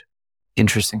average.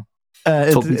 Interesting.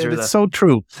 It's so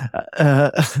true.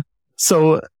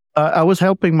 So I was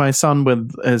helping my son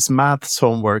with his maths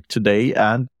homework today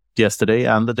and yesterday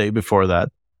and the day before that,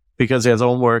 because he has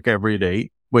homework every day,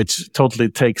 which totally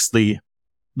takes the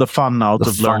fun out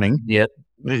of learning. Yeah.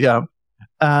 Yeah.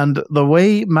 And the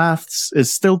way maths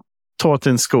is still taught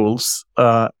in schools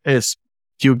is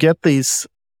you get these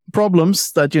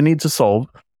problems that you need to solve,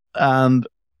 and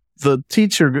the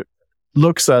teacher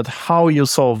looks at how you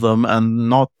solve them and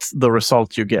not the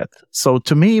result you get. So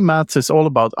to me, maths is all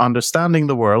about understanding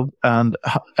the world and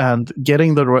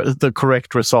getting the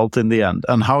correct result in the end.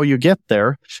 And how you get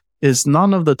there is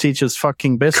none of the teacher's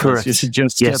fucking business. Correct. You should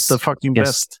just get the fucking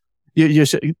best. You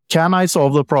should, can I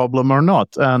solve the problem or not?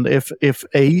 And if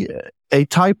a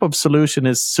type of solution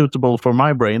is suitable for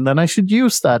my brain, then I should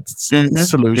use that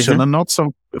solution and not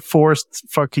some forced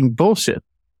fucking bullshit.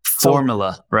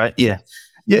 Formula, right? Yeah.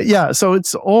 Yeah. So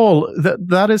it's all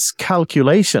that is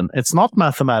calculation. It's not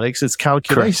mathematics. It's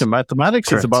calculation. Correct.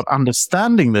 Mathematics is about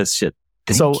understanding this shit.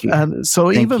 Thank you.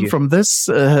 So even from this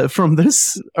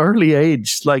early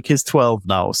age, like he's 12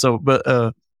 now. So,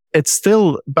 but it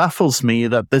still baffles me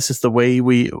that this is the way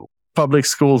public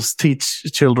schools teach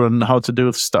children how to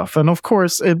do stuff. And of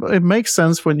course, it makes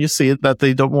sense when you see it that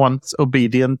they don't want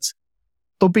obedient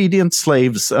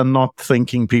slaves and not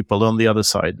thinking people on the other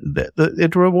side.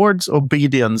 It rewards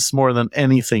obedience more than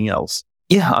anything else.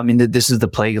 Yeah, I mean, this is the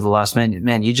plague of the last man.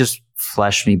 Man, you just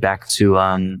flashed me back to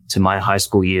my high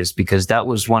school years, because that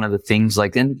was one of the things.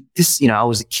 Like, and this, I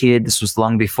was a kid. This was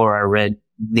long before I read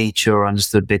Nietzsche or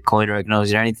understood Bitcoin or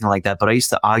agnostic or anything like that. But I used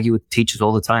to argue with teachers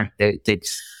all the time.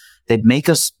 They'd make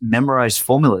us memorize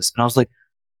formulas, and I was like,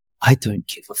 I don't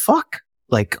give a fuck.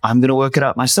 Like, I'm gonna work it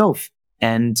out myself.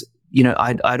 And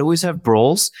I'd always have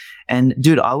brawls. And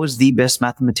dude, I was the best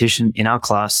mathematician in our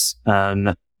class,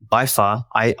 by far.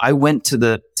 I went to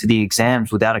the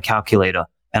exams without a calculator,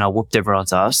 and I whooped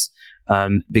everyone's ass,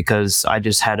 because I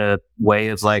just had a way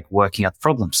of like working out the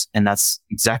problems. And that's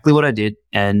exactly what I did.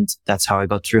 And that's how I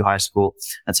got through high school.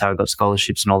 That's how I got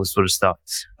scholarships and all this sort of stuff.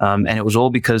 And it was all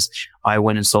because I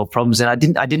went and solved problems, and I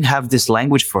didn't have this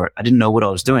language for it. I didn't know what I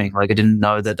was doing. Like, I didn't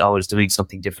know that I was doing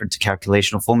something different to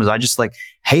calculation or formulas. I just like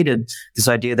hated this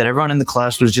idea that everyone in the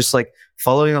class was just like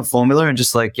following a formula and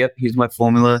just like, yep, here's my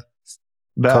formula.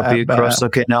 Copy across.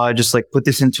 Okay, now I just like put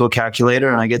this into a calculator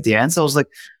and I get the answer. I was like,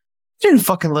 you didn't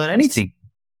fucking learn anything.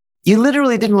 You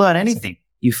literally didn't learn anything.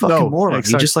 You fucking moron.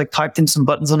 Exactly. You just like typed in some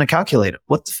buttons on a calculator.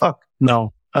 What the fuck?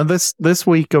 No. And this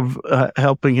week of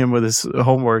helping him with his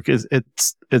homework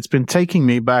it's been taking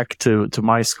me back to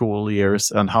my school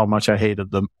years and how much I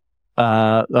hated them.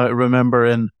 I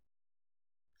remember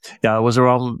I was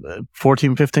around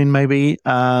 14, 15 maybe,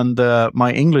 and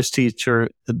my English teacher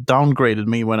downgraded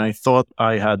me when I thought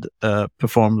I had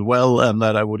performed well and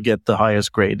that I would get the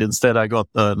highest grade. Instead, I got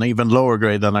an even lower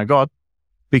grade than I got,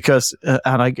 because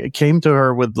and I came to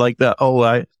her with like that. Oh,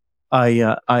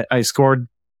 I scored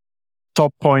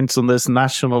top points on this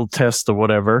national test or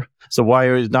whatever. So why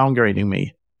are you downgrading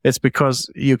me? It's because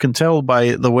you can tell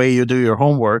by the way you do your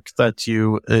homework that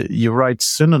you write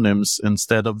synonyms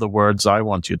instead of the words I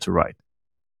want you to write.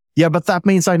 Yeah, but that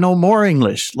means I know more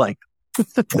English. Like,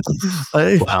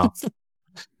 wow.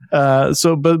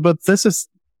 But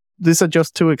these are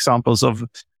just two examples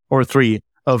or three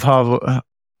of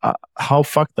how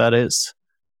fucked that is.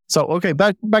 So okay,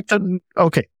 back to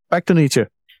Nietzsche.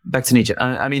 Back to Nietzsche.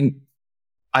 I mean,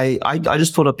 I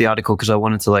just pulled up the article because I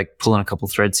wanted to like pull in a couple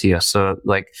threads here. So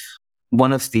like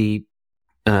one of the,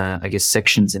 I guess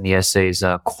sections in the essay is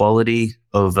quality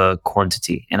over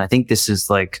quantity. And I think this is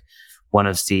like one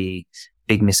of the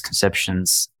big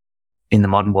misconceptions in the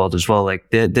modern world as well. Like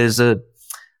there's a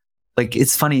like,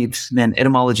 it's funny, man,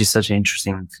 etymology is such an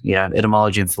interesting,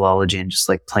 etymology and philology and just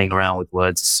like playing around with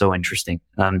words is so interesting.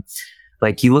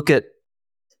 Like you look at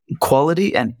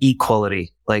quality and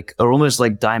equality, like are almost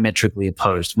like diametrically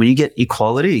opposed. When you get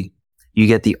equality, you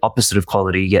get the opposite of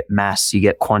quality. You get mass, you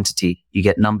get quantity, you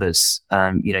get numbers.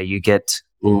 You get.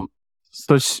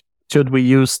 So should we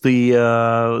use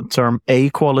the term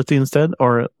equality instead,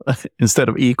 or instead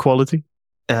of equality?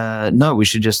 No, we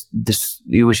should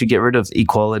we should get rid of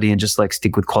equality and just like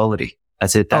stick with quality.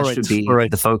 That's it. That should be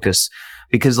the focus,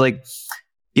 because like,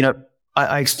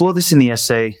 I explore this in the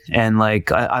essay, and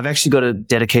like I've actually got a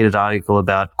dedicated article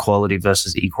about quality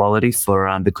versus equality for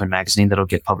Bitcoin Magazine that'll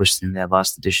get published in their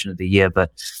last edition of the year.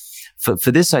 But for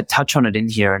this, I touch on it in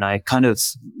here, and I kind of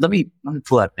let me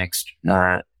pull out next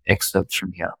excerpts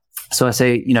from here. So I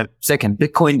say, second,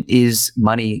 Bitcoin is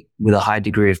money with a high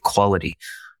degree of quality.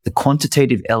 The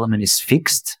quantitative element is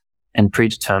fixed and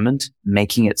predetermined,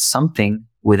 making it something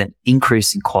with an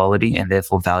increase in quality and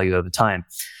therefore value over time.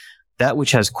 That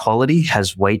which has quality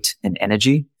has weight and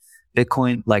energy.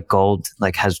 Bitcoin, like gold,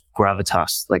 like has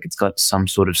gravitas, like it's got some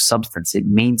sort of substance. It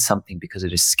means something because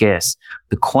it is scarce.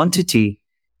 The quantity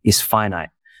is finite.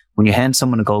 When you hand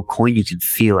someone a gold coin, you can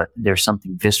feel it. There's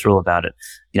something visceral about it.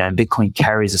 And Bitcoin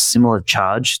carries a similar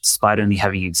charge despite only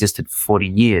having existed for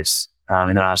 14 years. And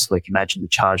then I asked, like, imagine the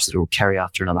charge that it will carry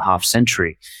after another half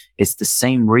century. It's the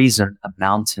same reason a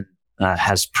mountain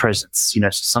has presence, so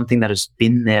something that has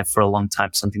been there for a long time,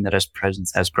 something that has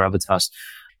presence, has gravitas,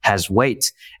 has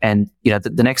weight. And,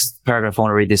 the next paragraph I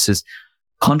want to read, this is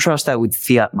contrast that with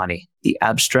fiat money, the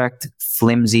abstract,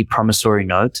 flimsy promissory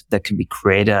note that can be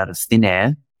created out of thin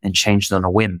air and changed on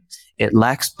a whim. It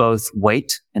lacks both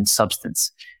weight and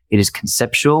substance. It is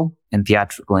conceptual and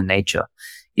theatrical in nature.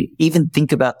 Even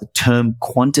think about the term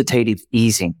quantitative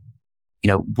easing.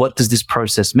 What does this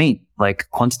process mean? Like,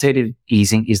 quantitative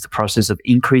easing is the process of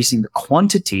increasing the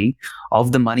quantity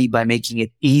of the money by making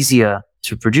it easier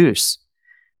to produce.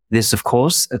 This, of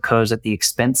course, occurs at the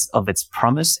expense of its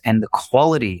promise and the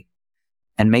quality,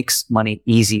 and makes money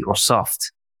easy or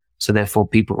soft. So therefore,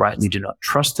 people rightly do not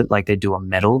trust it like they do a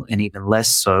metal, and even less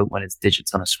so when it's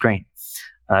digits on a screen.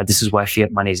 This is why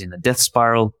fiat money is in a death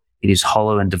spiral. It is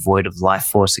hollow and devoid of life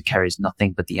force. It carries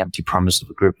nothing but the empty promise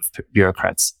of a group of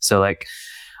bureaucrats. So like,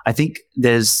 I think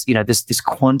there's, this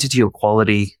quantity or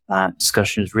quality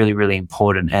discussion is really, really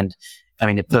important. And I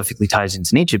mean, it perfectly ties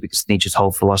into Nietzsche, because Nietzsche's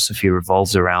whole philosophy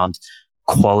revolves around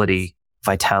quality,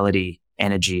 vitality,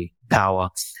 energy, power,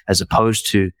 as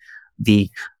opposed to the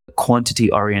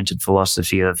quantity-oriented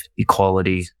philosophy of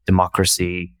equality,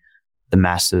 democracy, the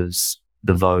masses,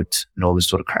 the vote, and all this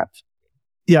sort of crap.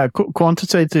 Yeah,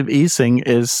 quantitative easing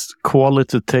is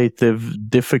qualitative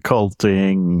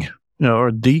difficulting,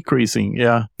 or decreasing.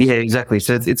 Yeah. Yeah, exactly.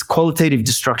 So it's qualitative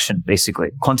destruction,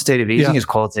 basically. Quantitative easing is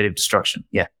qualitative destruction.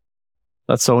 Yeah.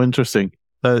 That's so interesting.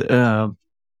 That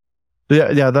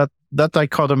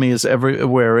dichotomy is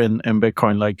everywhere in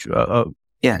Bitcoin. Like,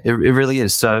 yeah, it really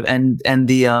is. So, and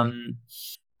the,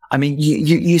 I mean,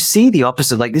 you see the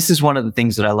opposite. Like, this is one of the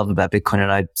things that I love about Bitcoin.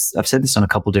 And I've said this on a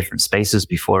couple different spaces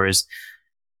before, is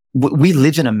we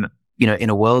live in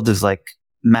a world of like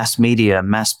mass media,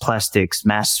 mass plastics,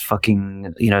 mass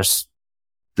fucking,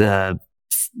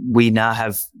 we now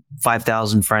have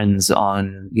 5,000 friends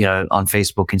on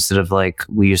Facebook instead of like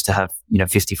we used to have,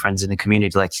 50 friends in the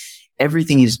community. Like,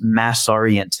 everything is mass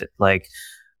oriented, like,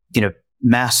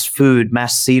 mass food,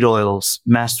 mass seed oils,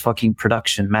 mass fucking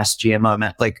production, mass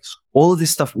GMO, like all of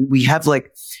this stuff. We have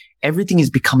like, everything is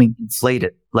becoming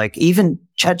inflated. Like, even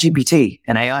ChatGPT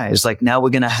and AI is like, now we're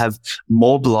going to have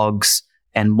more blogs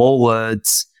and more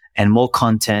words and more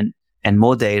content and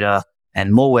more data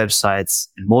and more websites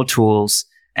and more tools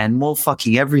and more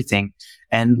fucking everything.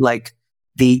 And like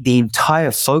the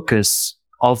entire focus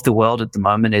of the world at the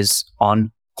moment is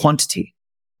on quantity,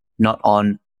 not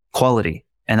on quality.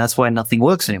 And that's why nothing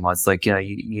works anymore. It's like,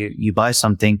 you buy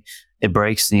something, it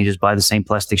breaks, and you just buy the same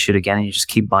plastic shit again, and you just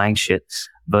keep buying shit,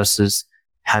 versus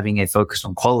having a focus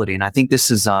on quality. And I think this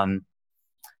is, I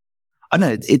don't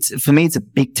know, for me, it's a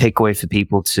big takeaway for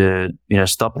people to,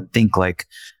 stop and think, like,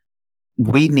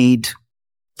 we need,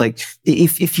 like,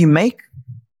 if you make,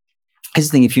 here's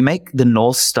the thing, if you make the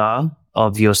North Star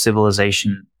of your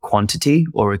civilization quantity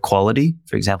or equality,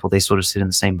 for example, they sort of sit in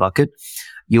the same bucket,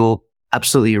 you'll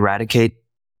absolutely eradicate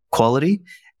quality.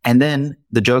 And then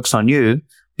the joke's on you,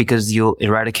 because you'll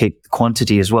eradicate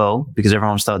quantity as well, because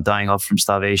everyone will start dying off from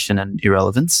starvation and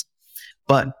irrelevance.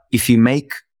 But if you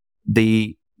make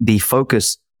the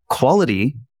focus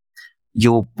quality,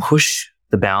 you'll push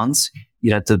the bounds,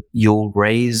 you'll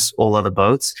raise all other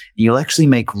boats. You'll actually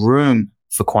make room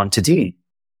for quantity.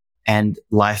 and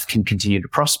life can continue to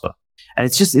prosper. And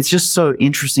it's just so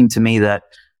interesting to me that,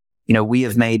 you know, we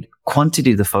have made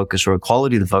quantity the focus or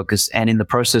equality the focus. And in the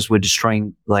process, we're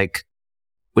destroying both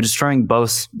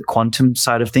the quantum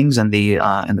side of things and the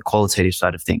qualitative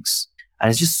side of things. And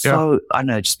it's just so, I don't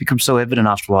know, it just becomes so evident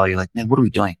after a while. You're like, man, what are we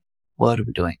doing? What are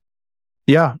we doing?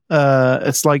 Yeah.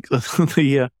 It's like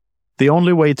the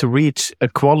only way to reach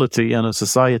equality in a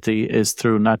society is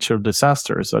through natural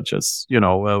disasters, such as, you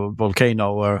know, a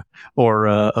volcano or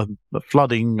a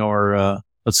flooding or a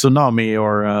tsunami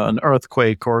or an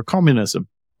earthquake or communism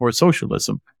or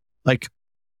socialism. Like,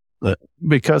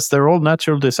 because they're all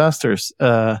natural disasters.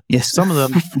 Yes. Some of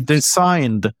them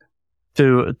designed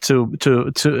to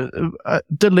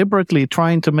deliberately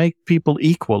trying to make people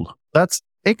equal. That's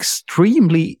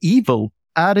extremely evil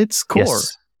at its core.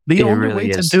 Yes. The only way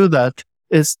to do that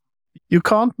is you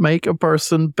can't make a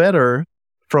person better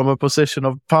from a position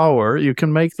of power. You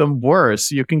can make them worse.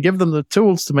 You can give them the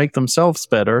tools to make themselves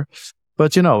better.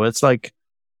 But, you know, it's like,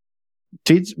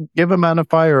 give a man a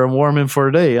fire and warm him for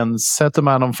a day, and set a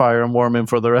man on fire and warm him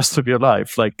for the rest of your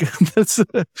life. Like, that's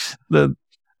maybe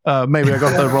I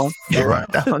got that wrong. You're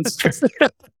right. That one's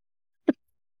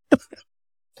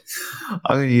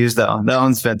I'm going to use that one. That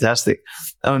one's fantastic.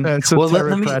 It's a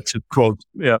Terry Pratchett quote.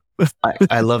 Yeah,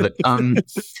 I love it.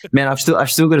 Man, I've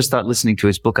still got to start listening to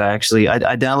his book. I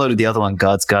downloaded the other one,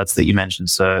 Guards that you mentioned,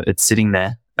 so it's sitting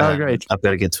there. Oh, great! I've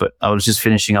got to get to it. I was just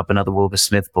finishing up another Wilbur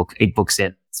Smith book, 8 books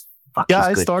in.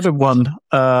 I started one.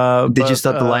 Did you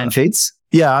start The Lion Feeds?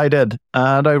 Yeah, I did,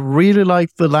 and I really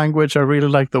like the language. I really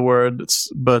like the words,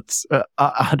 but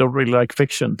I don't really like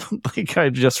fiction. Like, I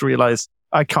just realized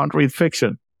I can't read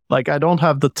fiction. Like, I don't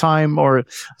have the time, or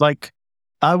like,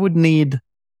 I would need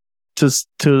to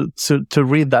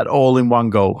read that all in one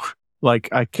go. Like,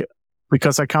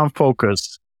 because I can't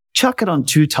focus. Chuck it on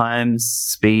 2 times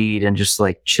speed and just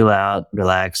like chill out,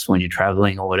 relax when you're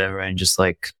traveling or whatever, and just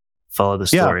like follow the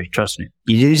story. Trust me.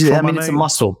 It's a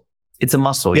muscle. It's a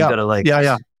muscle. You gotta like, you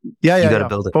gotta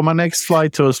build it. For my next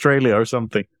flight to Australia or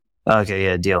something. Okay,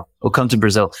 yeah, deal. We'll come to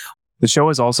Brazil. The show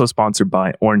is also sponsored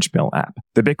by Orange Pill app,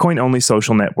 the Bitcoin-only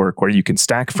social network where you can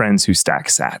stack friends who stack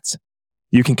sats.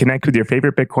 You can connect with your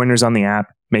favorite Bitcoiners on the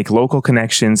app, make local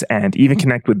connections, and even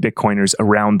connect with Bitcoiners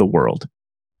around the world.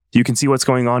 You can see what's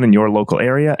going on in your local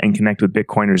area and connect with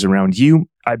Bitcoiners around you.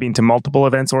 I've been to multiple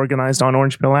events organized on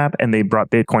Orange Pill app, and they brought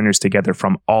Bitcoiners together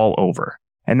from all over.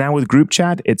 And now with group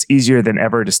chat, it's easier than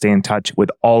ever to stay in touch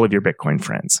with all of your Bitcoin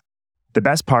friends. The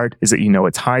best part is that you know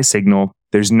it's high signal.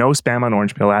 There's no spam on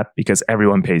Orange Pill app because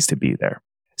everyone pays to be there.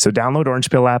 So download Orange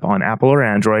Pill app on Apple or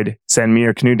Android, send me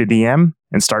or Knut a DM,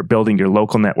 and start building your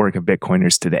local network of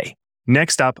Bitcoiners today.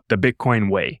 Next up, the Bitcoin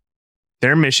Way.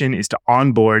 Their mission is to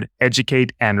onboard,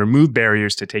 educate, and remove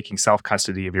barriers to taking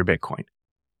self-custody of your Bitcoin.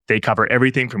 They cover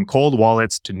everything from cold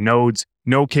wallets to nodes,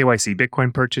 no KYC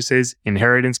Bitcoin purchases,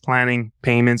 inheritance planning,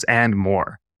 payments, and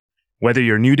more. Whether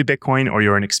you're new to Bitcoin or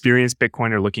you're an experienced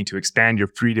Bitcoiner looking to expand your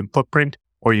freedom footprint,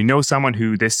 or you know someone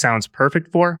who this sounds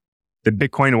perfect for, the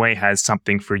Bitcoin Way has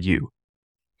something for you.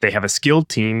 They have a skilled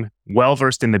team,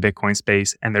 well-versed in the Bitcoin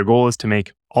space, and their goal is to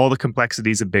make all the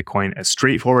complexities of Bitcoin as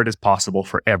straightforward as possible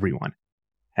for everyone.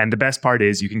 And the best part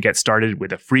is you can get started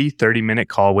with a free 30-minute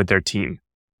call with their team.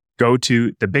 Go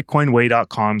to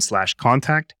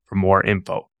thebitcoinway.com/contact for more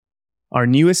info. Our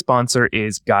newest sponsor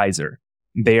is Geyser.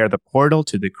 They are the portal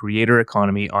to the creator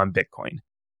economy on Bitcoin.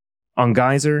 On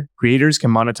Geyser, creators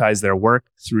can monetize their work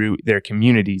through their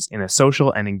communities in a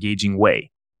social and engaging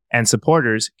way, and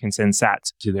supporters can send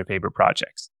sats to their favorite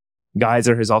projects.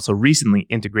 Geyser has also recently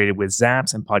integrated with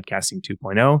Zaps and Podcasting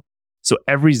 2.0, so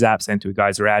every Zap sent to a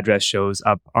Geyser address shows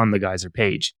up on the Geyser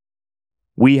page.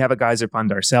 We have a Geyser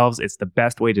fund ourselves. It's the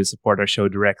best way to support our show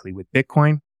directly with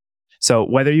Bitcoin. So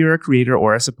whether you're a creator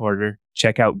or a supporter,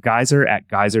 check out Geyser at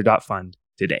geyser.fund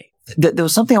today. There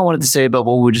was something I wanted to say about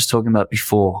what we were just talking about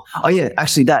before. Oh yeah,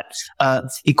 actually that,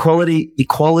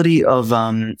 equality of,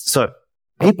 so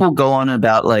people go on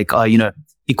about like,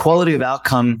 equality of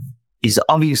outcome is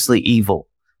obviously evil.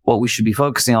 What we should be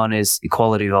focusing on is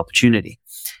equality of opportunity.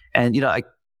 And,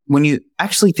 when you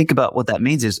actually think about what that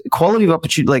means is equality of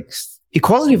opportunity, like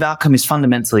equality of outcome is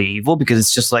fundamentally evil because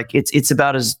it's just like, it's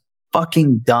about as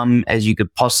fucking dumb as you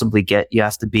could possibly get. You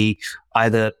have to be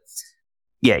either,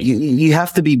 you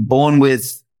have to be born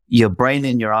with your brain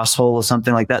in your asshole or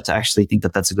something like that to actually think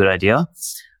that that's a good idea.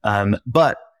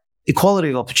 But equality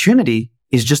of opportunity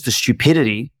is just a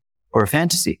stupidity or a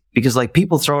fantasy because like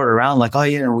people throw it around like, oh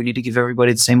yeah, we need to give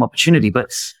everybody the same opportunity.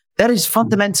 But that is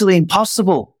fundamentally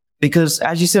impossible because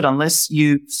as you said, unless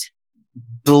you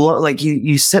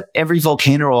set every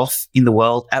volcano off in the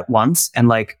world at once and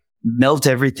like melt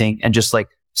everything and just like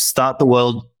start the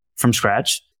world from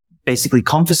scratch, basically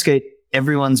confiscate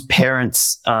everyone's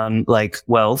parents'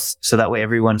 wealth, so that way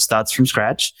everyone starts from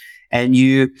scratch, and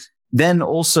you then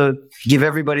also give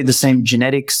everybody the same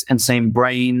genetics and same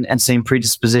brain and same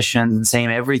predisposition and same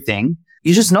everything,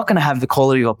 you're just not going to have the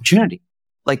quality of opportunity.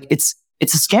 Like it's a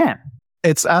scam.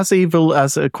 It's as evil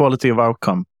as a quality of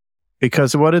outcome,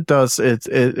 because what it does,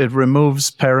 it removes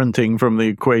parenting from the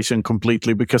equation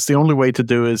completely, because the only way to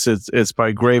do is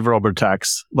by grave robber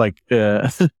tax, like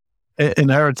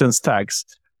inheritance tax.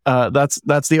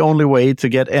 That's the only way to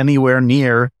get anywhere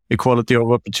near equality of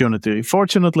opportunity.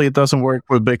 Fortunately, it doesn't work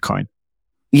with Bitcoin.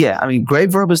 Yeah, I mean,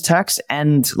 grave robbers tax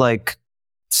and like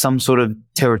some sort of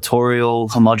territorial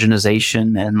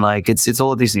homogenization, and like it's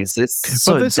all of these things. It's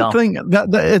so but this dumb. is the thing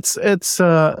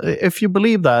that if you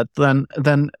believe that,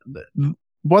 then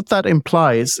what that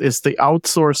implies is the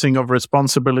outsourcing of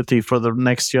responsibility for the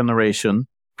next generation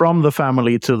from the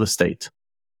family to the state.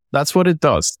 That's what it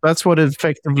does. That's what it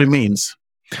effectively means.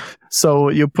 So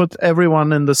you put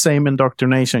everyone in the same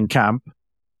indoctrination camp,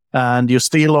 and you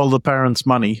steal all the parents'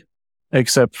 money,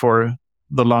 except for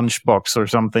the lunchbox or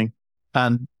something,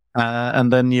 and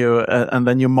then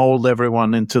you mold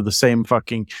everyone into the same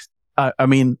fucking. I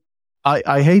mean,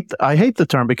 I hate the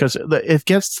term because it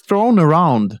gets thrown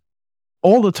around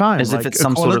all the time, as if it's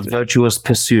some sort of virtuous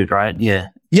pursuit, right? Yeah.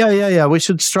 Yeah. We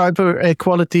should strive for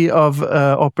equality of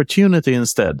opportunity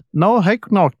instead. No, heck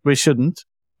no, we shouldn't.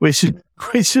 We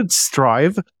should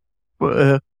strive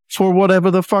for whatever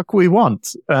the fuck we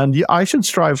want, and I should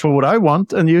strive for what I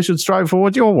want, and you should strive for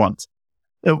what you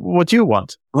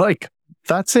want. Like,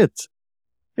 that's it.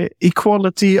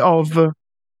 Equality of,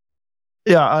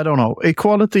 I don't know.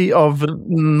 Equality of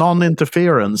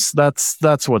non-interference.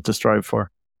 That's what to strive for.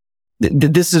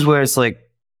 This is where it's like,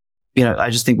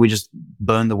 I just think we just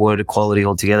burn the word equality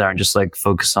altogether and just like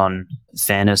focus on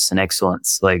fairness and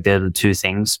excellence. Like they're the two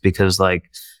things, because like,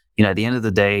 at the end of the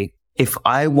day, if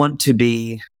I want to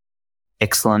be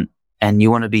excellent and you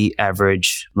want to be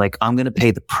average, like I'm going to pay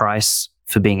the price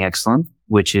for being excellent,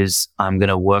 which is I'm going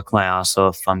to work my ass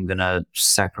off. I'm going to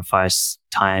sacrifice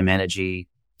time, energy,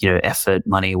 effort,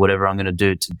 money, whatever I'm going to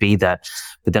do to be that.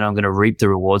 But then I'm going to reap the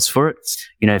rewards for it.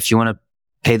 If you want to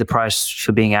pay the price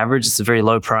for being average, it's a very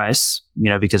low price,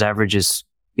 because average is,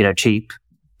 cheap.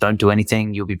 Don't do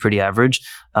anything. You'll be pretty average.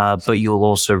 But you'll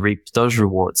also reap those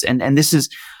rewards. And this is,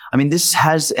 this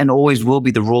has and always will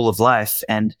be the rule of life.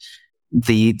 And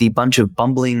the bunch of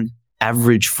bumbling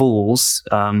average fools,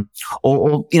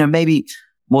 or maybe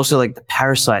more so like the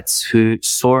parasites who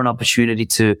saw an opportunity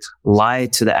to lie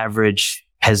to the average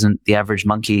peasant, the average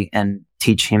monkey, and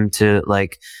teach him to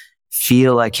like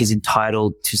feel like he's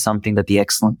entitled to something that the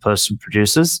excellent person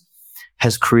produces,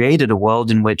 has created a world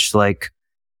in which like,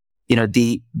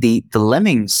 the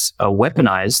lemmings are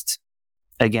weaponized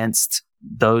against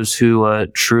those who are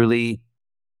truly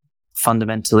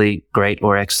fundamentally great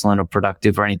or excellent or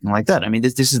productive or anything like that.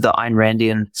 This is the Ayn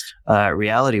Randian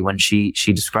reality when she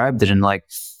described it, and like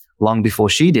long before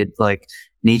she did, like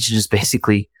Nietzsche just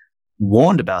basically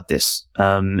warned about this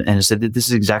and said that this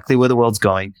is exactly where the world's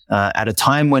going at a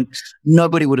time when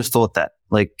nobody would have thought that.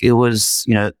 Like it was,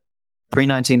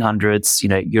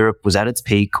 pre-1900s, Europe was at its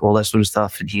peak, all that sort of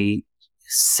stuff, and he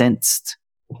sensed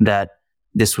that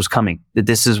this was coming.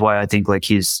 This is why I think like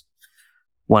he's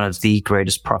one of the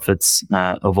greatest prophets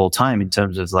of all time in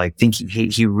terms of like thinking.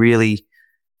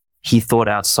 He thought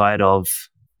outside of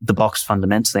the box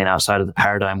fundamentally and outside of the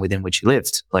paradigm within which he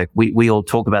lived. Like we all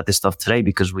talk about this stuff today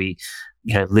because we,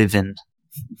 live in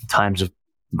times of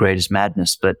greatest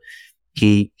madness, but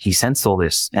he sensed all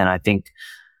this. And I think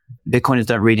Bitcoiners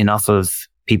don't read enough of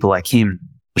people like him,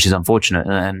 which is unfortunate.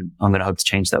 And I'm going to hope to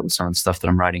change that with some of the stuff that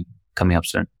I'm writing coming up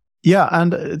soon. Yeah,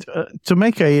 and to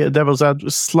make a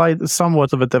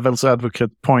somewhat of a devil's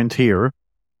advocate point here,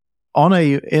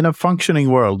 in a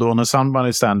functioning world, on a sound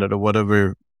money standard or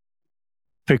whatever,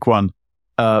 pick one,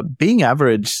 being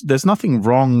average, there's nothing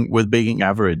wrong with being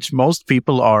average. Most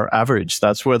people are average.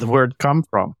 That's where the word comes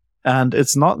from. And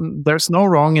there's no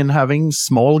wrong in having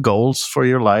small goals for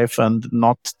your life and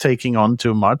not taking on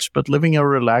too much, but living a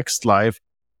relaxed life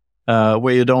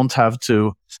where you don't have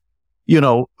to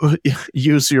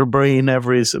use your brain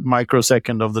every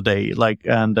microsecond of the day.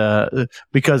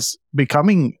 Because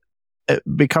becoming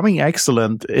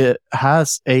excellent, it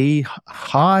has a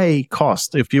high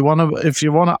cost. If you want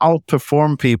to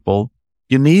outperform people,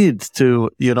 you need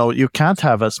to, you can't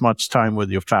have as much time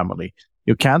with your family.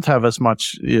 You can't have as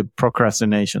much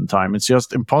procrastination time. It's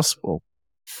just impossible.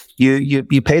 You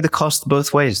pay the cost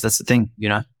both ways. That's the thing,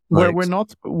 We're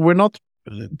not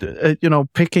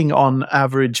picking on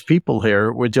average people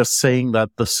here. We're just saying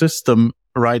that the system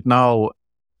right now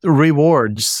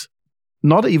rewards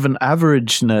not even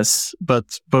averageness,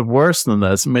 but worse than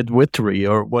this, midwittery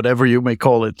or whatever you may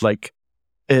call it. Like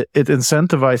it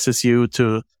incentivizes you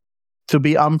to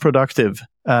be unproductive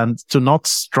and to not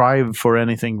strive for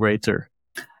anything greater.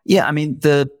 Yeah, I mean,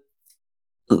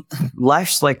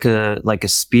 life's like a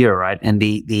spear, right? And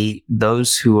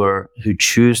those who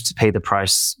choose to pay the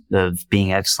price of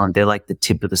being excellent, they're like the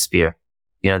tip of the spear.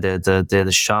 You know, they're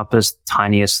the sharpest,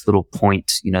 tiniest little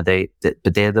point. You know,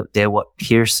 but they're what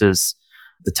pierces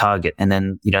the target, and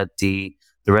then the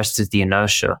rest is the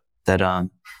inertia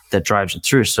that drives it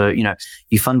through. So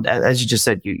as you just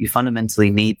said, you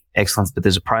fundamentally need excellence, but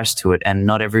there's a price to it, and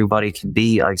not everybody can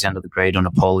be Alexander the Great or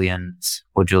Napoleon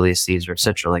or Julius Caesar,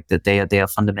 etc. Like that, they are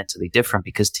fundamentally different,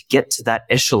 because to get to that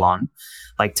echelon,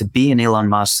 like to be an Elon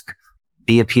Musk,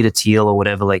 be a Peter Thiel or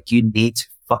whatever, like you need to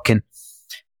fucking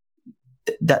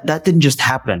that didn't just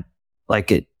happen.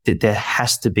 Like there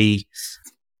has to be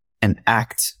an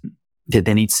act.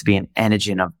 There needs to be an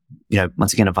energy and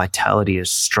once again, a vitality, a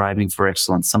striving for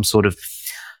excellence,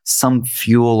 some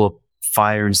fuel or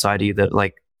fire inside of you that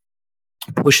like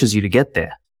pushes you to get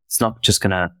there. It's not just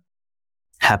going to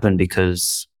happen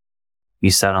because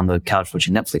you sat on the couch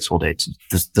watching Netflix all day. It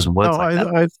just doesn't work like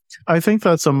that. I think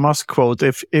that's a Musk quote.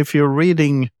 If you're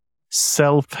reading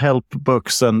self-help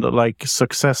books and like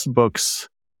success books,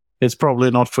 it's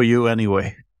probably not for you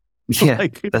anyway. Yeah,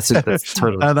 that's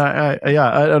totally. And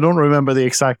I don't remember the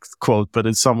exact quote, but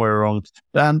it's somewhere around.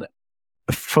 And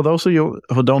for those of you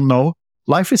who don't know,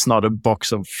 life is not a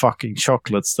box of fucking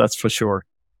chocolates. That's for sure.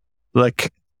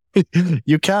 Like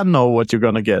you can know what you're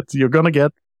gonna get. You're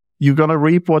gonna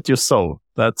reap what you sow.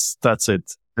 That's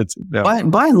it. It's by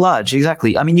and large,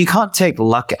 exactly. I mean, you can't take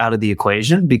luck out of the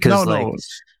equation because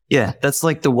yeah, that's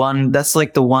like the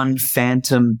one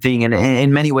phantom thing. And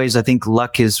in many ways, I think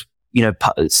luck is,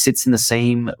 sits in the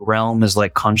same realm as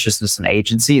like consciousness and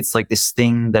agency. It's like this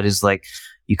thing that is like,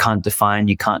 you can't define,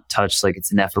 you can't touch, like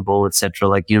it's ineffable, etc.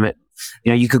 Like, you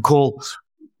could call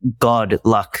God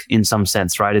luck in some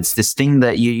sense, right? It's this thing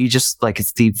that you just like,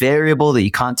 it's the variable that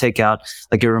you can't take out.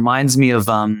 Like it reminds me of,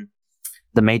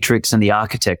 the Matrix and the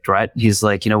architect, right? He's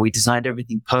like, we designed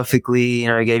everything perfectly,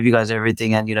 I gave you guys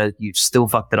everything, and you still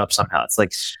fucked it up somehow. It's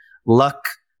like luck,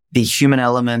 the human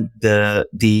element, the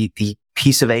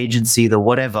piece of agency, the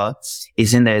whatever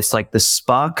is in there. It's like the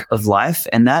spark of life,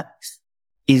 and that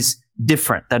is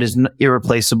different. That is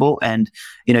irreplaceable. And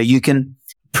you can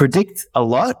predict a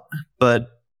lot, but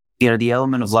the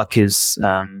element of luck is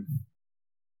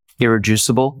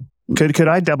irreducible. Could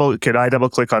I double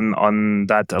click on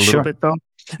that a little bit though?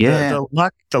 Yeah.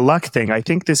 The luck thing, I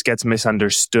think this gets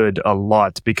misunderstood a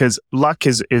lot, because luck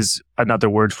is another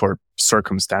word for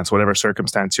circumstance, whatever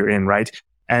circumstance you're in, right?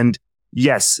 And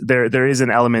yes, there is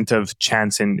an element of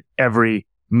chance in every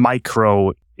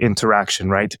micro interaction,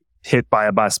 right? Hit by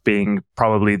a bus being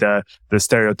probably the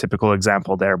stereotypical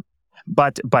example there.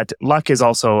 But luck is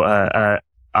also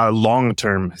a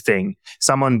long-term thing.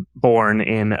 Someone born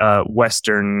in a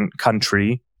Western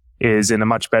country is in a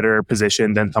much better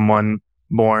position than someone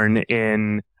born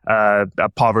in a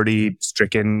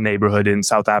poverty-stricken neighborhood in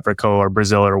South Africa or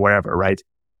Brazil or wherever, right?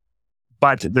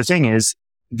 But the thing is,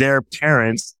 their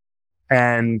parents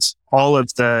and all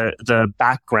of the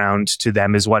background to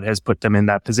them is what has put them in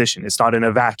that position. It's not in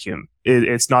a vacuum.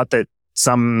 It's not that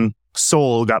some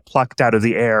soul got plucked out of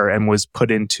the air and was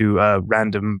put into a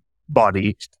random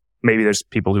body. Maybe there's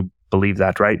people who believe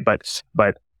that, right? But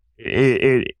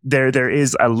there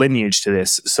is a lineage to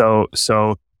this. So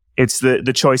it's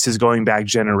the choice is going back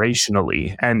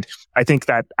generationally. And I think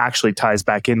that actually ties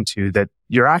back into that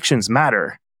your actions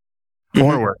matter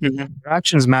forward. Mm-hmm. Your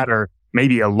actions matter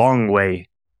maybe a long way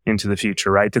into the future,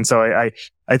 right? And so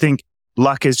I think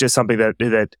luck is just something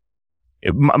that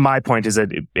my point is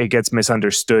that it gets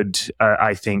misunderstood.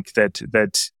 I think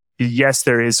that yes,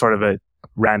 there is sort of a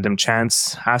random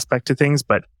chance aspect to things,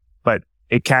 but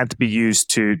it can't be used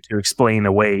to explain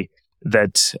away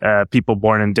that people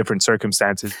born in different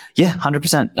circumstances. Yeah,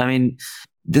 100%. I mean,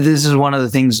 this is one of the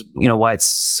things, why it's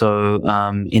so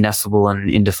ineffable and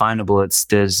indefinable.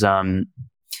 There's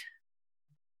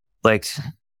like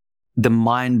the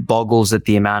mind boggles at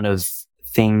the amount of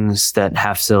things that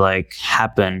have to like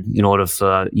happen in order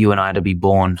for you and I to be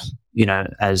born,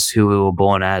 as who we were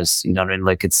born as, what I mean?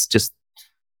 Like, it's just,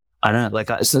 I don't know, like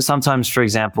so sometimes, for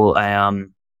example, I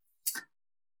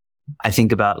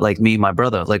think about like me and my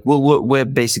brother, like we're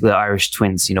basically Irish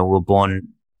twins, we're born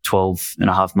 12 and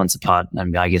a half months apart. I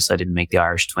mean, I guess I didn't make the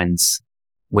Irish twins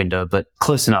window, but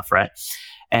close enough, right?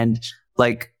 And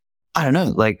like, I don't know,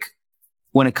 like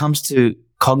when it comes to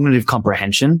cognitive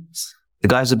comprehension, the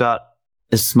guy's about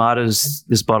as smart as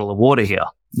this bottle of water here.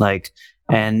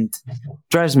 and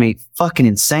drives me fucking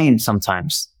insane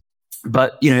sometimes.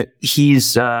 But,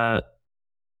 he's more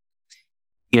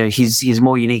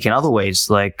unique in other ways.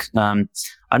 I don't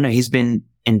know, he's been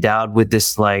endowed with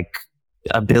this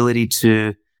ability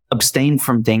to abstain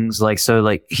from things.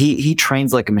 He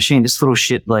trains like a machine. This little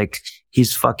shit,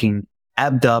 he's fucking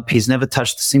abbed up. He's never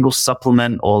touched a single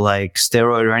supplement or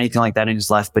steroid or anything like that in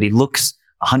his life, but he looks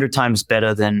 100 times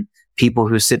better than people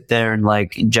who sit there and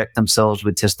inject themselves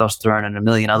with testosterone and a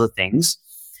million other things.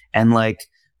 And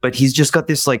but he's just got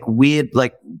this weird,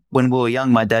 when we were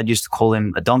young, my dad used to call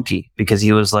him a donkey because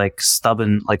he was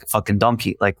stubborn like a fucking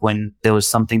donkey. When there was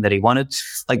something that he wanted,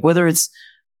 whether it's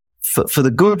for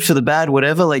the good, for the bad,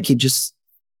 whatever, he'd just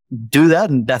do that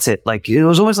and that's it. It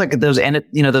was almost like those,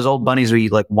 those old bunnies where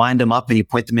you wind them up and you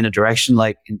point them in a direction,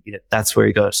 that's where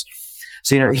he goes.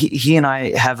 So, he and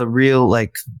I have a real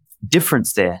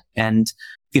difference there. And,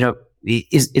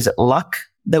 is it luck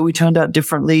that we turned out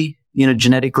differently?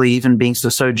 Genetically, even being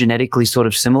so genetically sort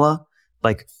of similar.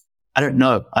 I don't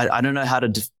know. I don't know how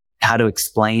to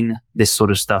explain this sort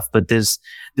of stuff, but there's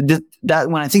that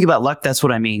when I think about luck, that's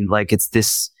what I mean. It's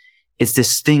this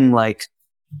thing,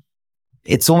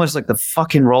 it's almost like the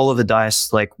fucking roll of the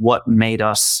dice, what made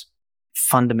us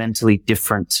fundamentally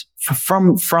different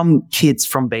from kids,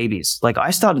 from babies.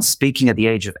 I started speaking at the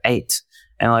age of 8.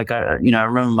 And I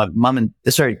remember my mum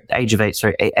age of 8,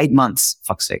 8 months,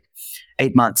 fuck's sake.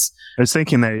 8 months. I was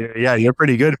thinking that, yeah, you're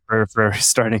pretty good for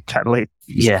starting that late.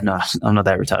 Yeah, no, I'm not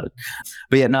that retarded.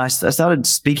 But yeah, no, I started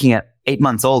speaking at 8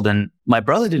 months old, and my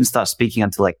brother didn't start speaking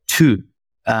until 2.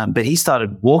 But he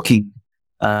started walking,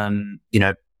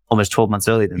 almost 12 months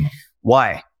earlier than me.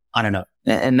 Why? I don't know.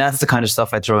 And that's the kind of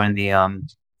stuff I throw in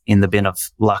the bin of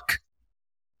luck.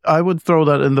 I would throw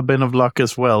that in the bin of luck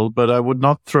as well, but I would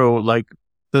not throw that.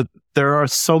 There are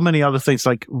so many other things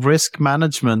like risk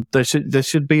management. There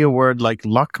should be a word like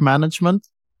luck management,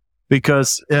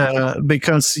 because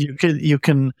you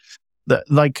can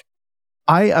I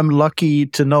am lucky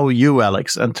to know you,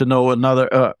 Aleks, and to know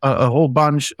a whole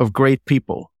bunch of great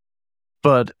people,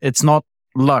 but it's not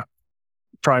luck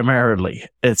primarily.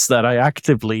 It's that I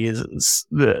actively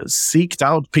seeked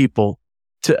out people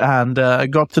and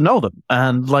got to know them,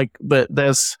 and but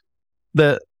there's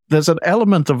an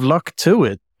element of luck to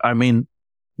it. I mean,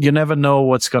 you never know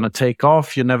what's going to take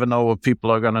off. You never know what people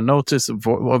are going to notice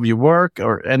of your work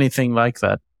or anything like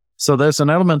that. So there's an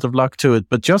element of luck to it.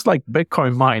 But just like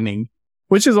Bitcoin mining,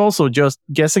 which is also just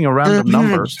guessing a random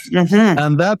number. Mm-hmm.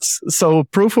 And that's so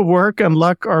proof of work and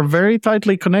luck are very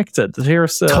tightly connected.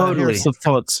 Here's the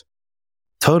thoughts.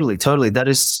 Totally. That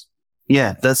is,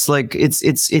 that's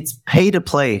it's pay to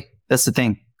play. That's the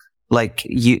thing.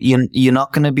 You're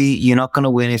not going to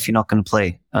win if you're not going to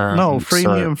play. No,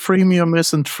 freemium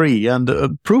isn't free, and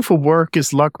proof of work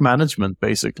is luck management,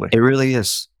 basically. It really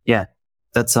is. Yeah,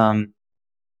 that's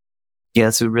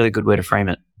that's a really good way to frame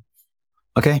it.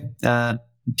 Okay,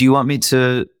 do you want me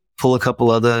to pull a couple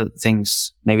other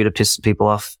things, maybe to piss people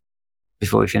off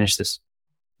before we finish this?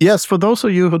 Yes, for those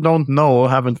of you who don't know or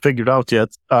haven't figured out yet,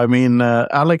 I mean,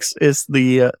 Aleks is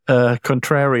the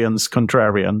contrarian's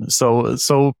contrarian.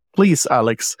 So please,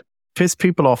 Aleks, piss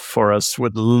people off for us.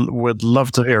 Would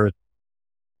love to hear it.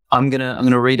 I'm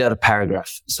gonna read out a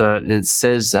paragraph. So it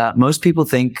says, most people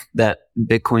think that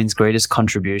Bitcoin's greatest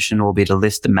contribution will be to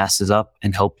lift the masses up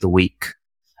and help the weak.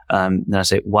 Then I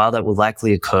say, while that will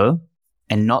likely occur,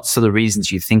 and not for the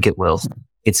reasons you think it will,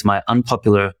 it's my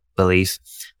unpopular belief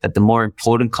that the more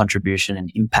important contribution and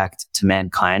impact to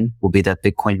mankind will be that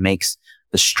Bitcoin makes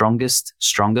the strongest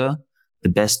stronger, the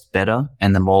best better,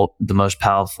 and the most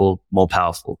powerful more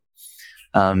powerful.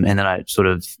 And then I sort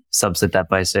of subset that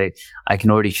by say, I can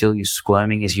already feel you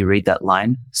squirming as you read that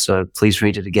line. So please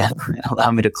read it again.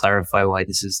 Allow me to clarify why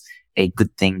this is a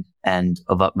good thing and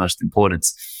of utmost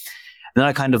importance. And then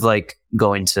I kind of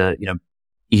go into,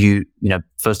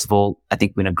 first of all, I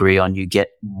think we can agree on you get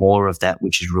more of that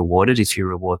which is rewarded. If you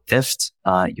reward theft,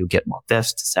 you'll get more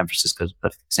theft. San Francisco's a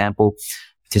perfect example.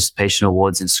 Participation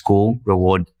awards in school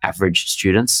reward average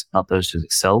students, not those who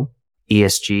excel.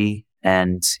 ESG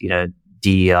and,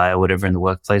 DEI or whatever in the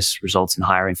workplace results in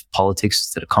hiring for politics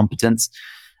instead of competence.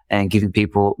 And giving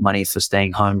people money for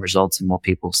staying home results in more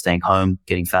people staying home,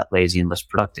 getting fat, lazy, and less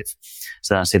productive.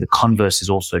 So then I say the converse is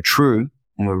also true.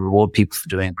 When we reward people for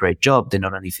doing a great job, they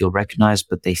not only feel recognized,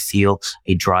 but they feel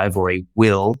a drive or a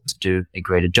will to do a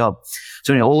greater job.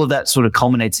 So all of that sort of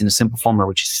culminates in a simple formula,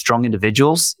 which is strong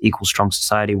individuals equal strong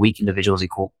society, weak individuals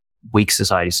equal weak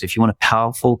society. So if you want a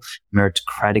powerful,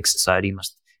 meritocratic society, you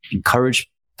must encourage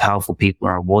powerful people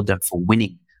and reward them for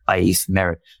winning, i.e. for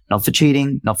merit, not for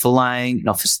cheating, not for lying,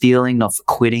 not for stealing, not for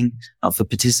quitting, not for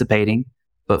participating,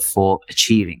 but for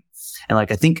achieving. And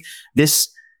like, I think this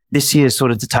year,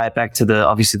 sort of to tie it back to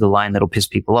obviously the line that'll piss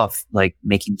people off, like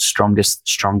making the strongest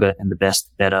stronger and the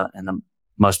best better and the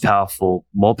most powerful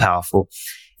more powerful,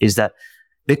 is that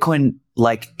Bitcoin,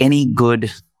 like any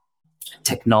good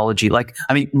technology,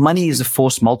 money is a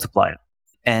force multiplier.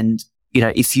 And,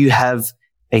 if you have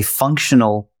a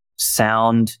functional,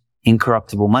 sound,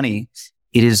 incorruptible money,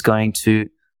 it is going to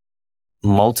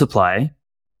multiply,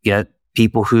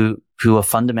 people who are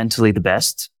fundamentally the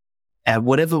best. And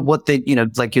what they,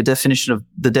 like the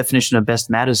definition of best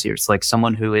matters here. It's like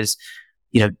someone who is,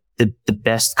 the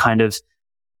best kind of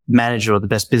manager or the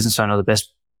best business owner or the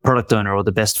best product owner or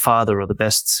the best father or the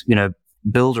best,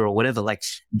 builder or whatever, like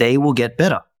they will get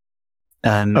better.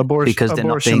 Because they're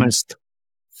not being,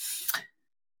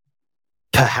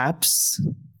 perhaps,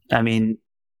 I mean,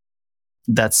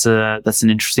 that's an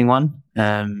interesting one.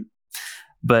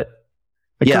 But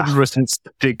I couldn't resist.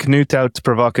 Did Knut out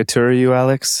provocateur you,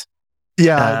 Aleks?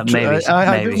 Yeah, maybe.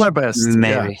 I do my best.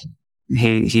 Maybe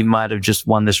he might have just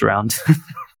won this round.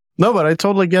 No, but I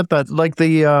totally get that. Like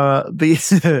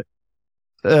that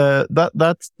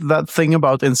thing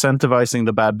about incentivizing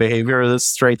the bad behavior is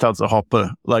straight out of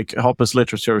Hoppe. Like Hoppe's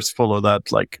literature is full of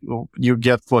that. Like you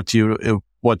get what you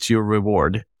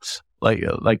reward.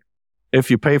 Like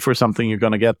if you pay for something, you're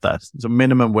gonna get that. So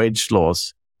minimum wage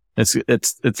laws.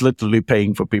 It's literally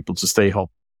paying for people to stay home.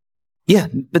 Yeah,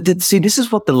 but this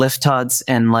is what the leftards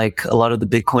and like a lot of the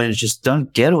Bitcoiners just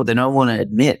don't get, or they don't want to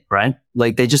admit, right?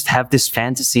 Like they just have this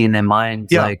fantasy in their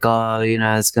mind, like, oh,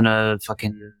 it's gonna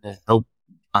fucking help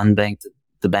unbank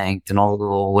the banked and all,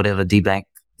 or whatever, debank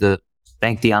the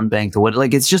bank the unbanked or what.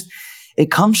 Like it's just, it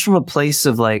comes from a place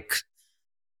of like,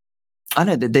 I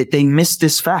don't know, they miss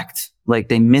this fact, like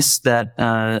they miss that.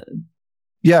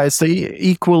 It's the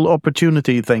equal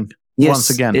opportunity thing.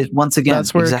 Yes, once again,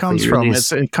 that's where exactly, it comes from.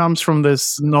 It comes from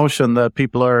this notion that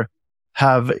people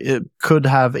could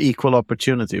have equal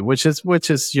opportunity, which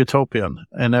is utopian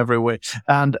in every way.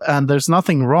 And there's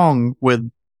nothing wrong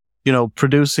with,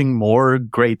 producing more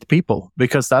great people,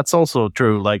 because that's also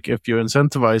true. Like if you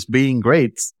incentivize being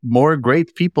great, more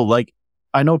great people. Like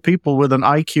I know people with an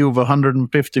IQ of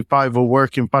 155 who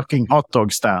work in fucking hot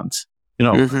dog stands.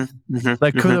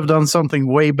 They could have done something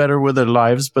way better with their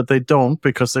lives, but they don't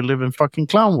because they live in fucking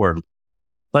clown world.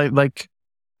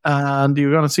 And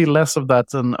you're going to see less of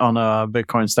that on a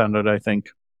Bitcoin standard, I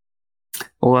think.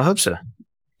 Well, I hope so.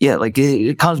 Yeah, like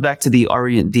it comes back to the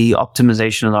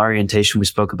optimization and orientation we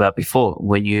spoke about before.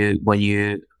 When you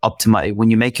optimize, when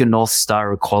you make your North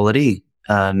Star equality,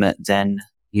 then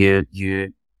you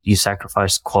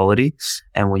sacrifice quality,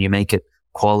 and when you make it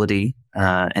quality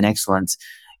and excellence,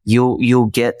 you'll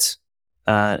get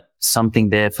something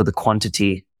there for the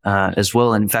quantity as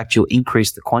well. And in fact, you'll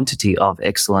increase the quantity of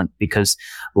excellent, because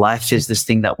life is this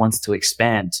thing that wants to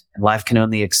expand, and life can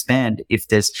only expand if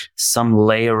there's some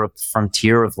layer of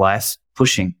frontier of life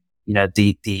pushing,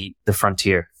 the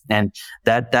frontier. And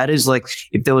that is like,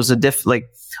 if there was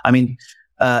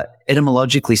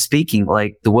etymologically speaking,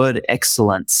 like the word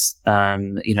excellence,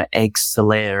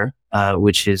 excellere,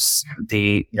 which is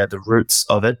the roots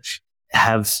of it,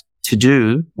 have to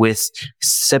do with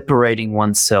separating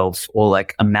oneself, or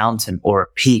like a mountain or a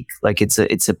peak. Like it's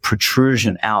a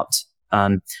protrusion out.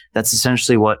 That's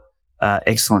essentially what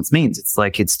excellence means. It's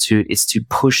like it's to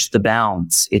push the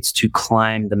bounds. It's to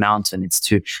climb the mountain. It's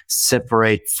to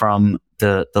separate from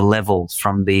the levels,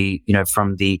 from the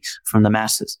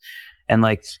masses. And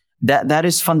like that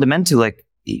is fundamental. Like,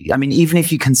 I mean, even if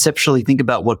you conceptually think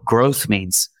about what growth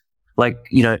means, like,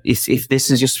 if this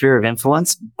is your sphere of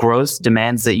influence, growth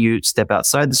demands that you step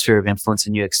outside the sphere of influence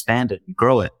and you expand it, you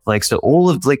grow it. Like, so all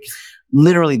of like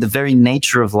literally the very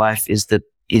nature of life is the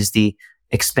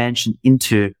expansion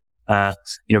into,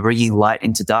 bringing light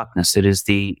into darkness. It is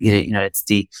it's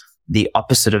the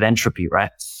opposite of entropy,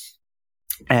 right?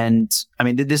 And I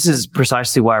mean, this is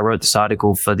precisely why I wrote this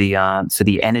article for the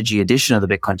energy edition of the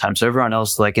Bitcoin Times. So everyone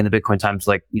else, like in the Bitcoin Times,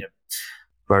 like,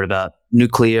 wrote about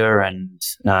nuclear and,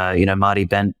 Marty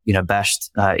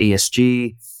bashed,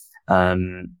 ESG.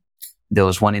 There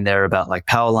was one in there about like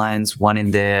power lines, one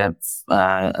in there,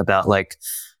 about like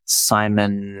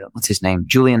Simon, what's his name?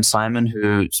 Julian Simon,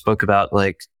 who spoke about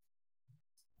like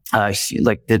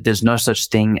there's no such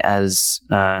thing as,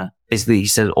 basically he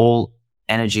said all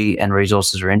energy and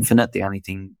resources are infinite. The only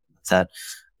thing that,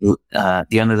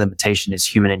 the only limitation is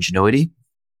human ingenuity.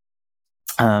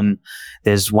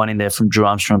 There's one in there from Drew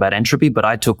Armstrong about entropy, but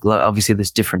I took obviously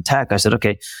this different tack. I said,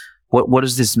 okay, what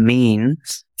does this mean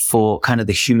for kind of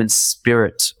the human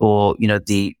spirit, or,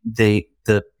 this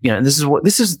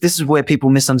is where people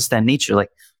misunderstand Nietzsche. Like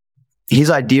his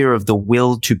idea of the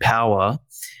will to power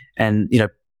And,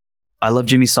 I love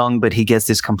Jimmy's song, but he gets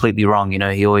this completely wrong.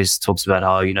 He always talks about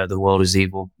how, the world is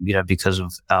evil, because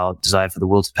of our desire for the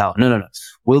will to power. No.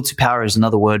 Will to power is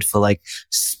another word for like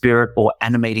spirit or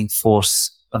animating force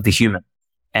of the human.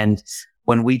 And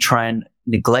when we try and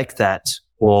neglect that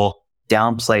or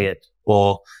downplay it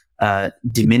or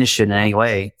diminish it in any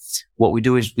way, what we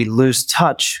do is we lose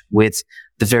touch with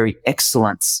the very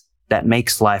excellence that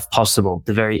makes life possible,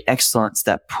 the very excellence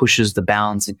that pushes the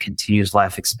bounds and continues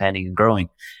life expanding and growing.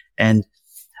 And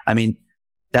I mean,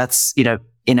 that's,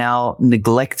 in our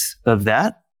neglect of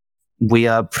that, we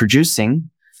are producing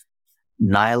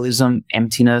nihilism,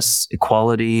 emptiness,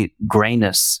 equality,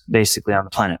 grayness, basically on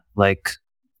the planet. Like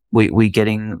the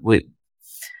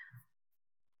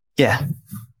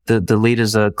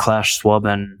leaders are Klaus Schwab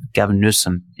and Gavin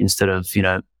Newsom instead of,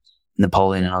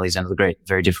 Napoleon and Alexander the Great.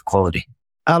 Very different quality.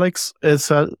 Alex, this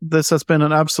has been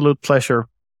an absolute pleasure.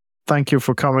 Thank you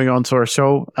for coming on to our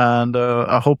show, and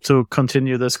I hope to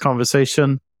continue this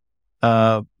conversation,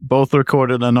 both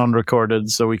recorded and unrecorded,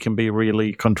 so we can be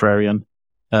really contrarian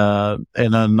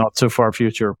in a not too far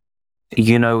future.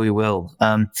 We will.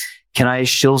 Can I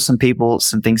shill some people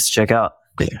some things to check out?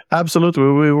 Absolutely.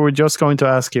 We were just going to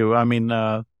ask you. I mean,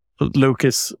 Luke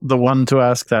is the one to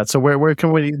ask that. So where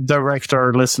can we direct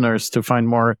our listeners to find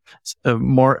more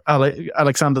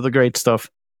Alexander the Great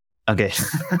stuff? Okay.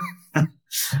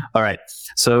 All right.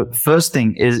 So first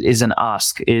thing is an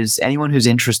ask. Is anyone who's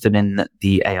interested in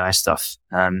the AI stuff?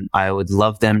 I would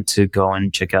love them to go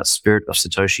and check out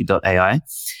spiritofsatoshi.ai.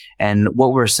 And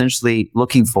what we're essentially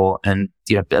looking for, and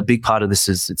a big part of this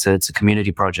is it's a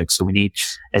community project. So we need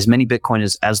as many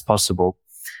Bitcoiners as possible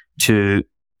to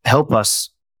help us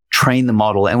train the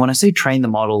model. And when I say train the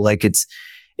model, like it's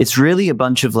really a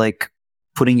bunch of like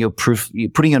putting your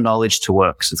knowledge to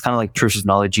work. So it's kind of like proof of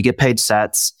knowledge. You get paid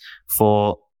sats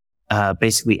for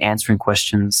basically answering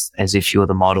questions as if you're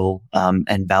the model,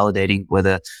 and validating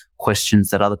whether questions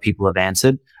that other people have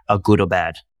answered are good or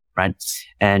bad, right?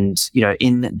 And,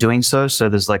 in doing so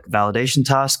there's like validation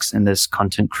tasks and there's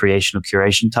content creation or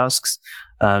curation tasks.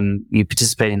 You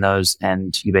participate in those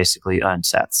and you basically earn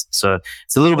sats. So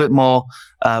it's a little bit more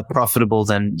profitable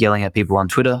than yelling at people on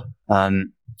Twitter,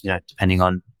 depending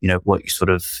on, what you sort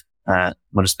of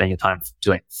want to spend your time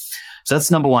doing. So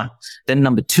that's number one. Then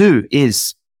number two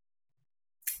is,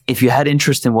 if you had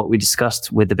interest in what we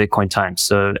discussed with the Bitcoin Times.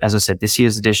 So as I said, this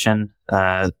year's edition,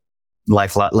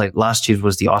 like last year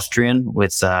was the Austrian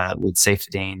with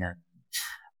Seyfedin and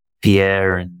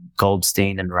Pierre and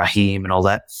Goldstein and Raheem and all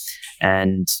that.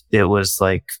 And it was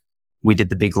like, we did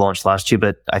the big launch last year,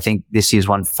 but I think this year's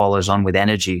one follows on with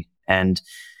energy. And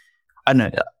I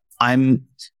don't know,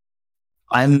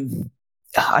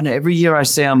 I know every year I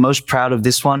say I'm most proud of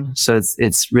this one. So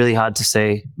it's really hard to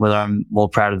say whether I'm more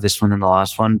proud of this one than the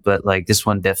last one, but like this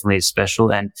one definitely is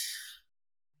special. And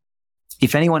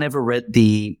if anyone ever read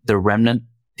the Remnant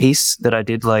piece that I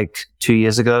did like 2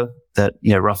 years ago that,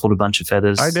 ruffled a bunch of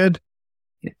feathers. I did.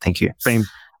 Yeah, thank you. Same.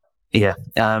 Yeah.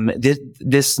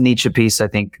 This Nietzsche piece, I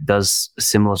think, does a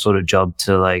similar sort of job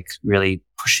to like really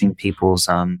pushing people's,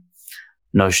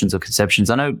 notions or conceptions.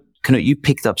 I know, Knut, you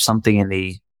picked up something in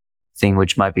the thing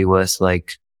which might be worth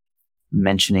like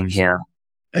mentioning here.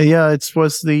 Yeah, it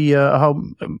was the how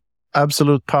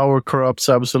absolute power corrupts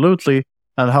absolutely,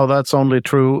 and how that's only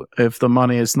true if the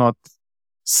money is not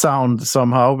sound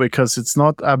somehow, because it's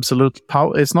not absolute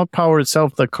power. It's not power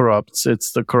itself that corrupts;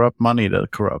 it's the corrupt money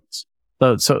that corrupts.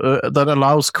 That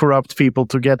allows corrupt people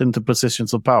to get into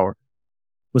positions of power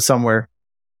with somewhere.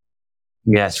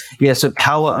 Yes. Yeah. So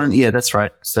power. Yeah, that's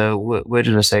right. So where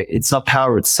did I say? It's not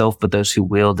power itself, but those who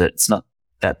wield it. It's not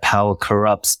that power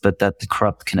corrupts, but that the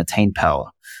corrupt can attain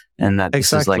power. And that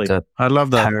this is like I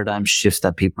love that paradigm shift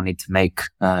that people need to make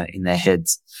in their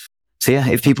heads. So yeah,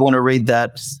 if people want to read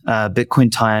that,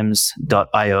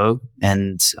 bitcointimes.io,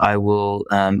 and I will,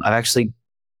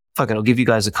 I'll give you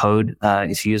guys a code.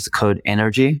 If you use the code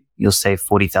ENERGY, you'll save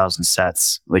 40,000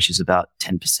 sats, which is about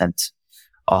 10%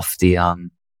 off the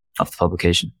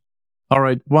publication. All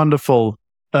right. Wonderful.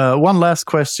 One last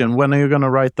question. When are you going to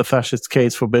write the fascist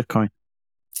case for Bitcoin?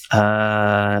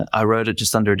 I wrote it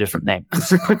just under a different name.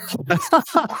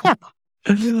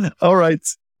 All right.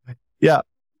 Yeah.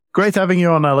 Great having you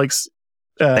on, Alex.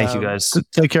 Thank you, guys.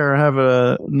 Take care. Have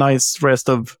a nice rest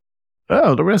of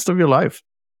your life.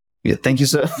 Yeah, thank you,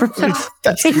 sir.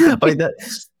 That's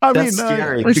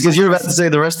scary because you're about to say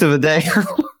the rest of the day.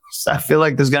 I feel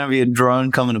like there's going to be a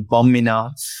drone coming to bomb me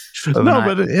now.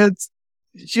 Overnight. No, but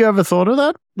you ever thought of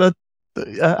that? That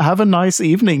have a nice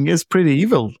evening is pretty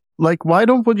evil. Like, why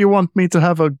would you want me to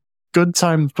have a good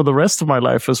time for the rest of my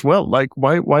life as well? Like,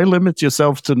 why limit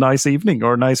yourself to nice evening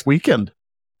or nice weekend?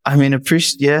 I mean,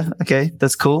 yeah, okay,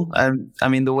 that's cool. I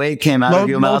mean, the way it came out of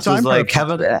your mouth was like,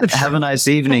 have a nice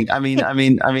evening. I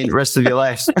mean, rest of your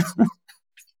life.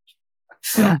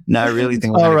 No, I really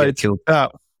think we're going to get killed.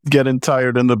 Getting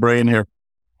tired in the brain here.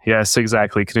 Yes,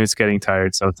 exactly. Knut's getting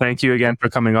tired. So thank you again for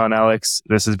coming on, Aleks.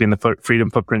 This has been the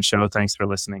Freedom Footprint Show. Thanks for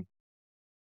listening.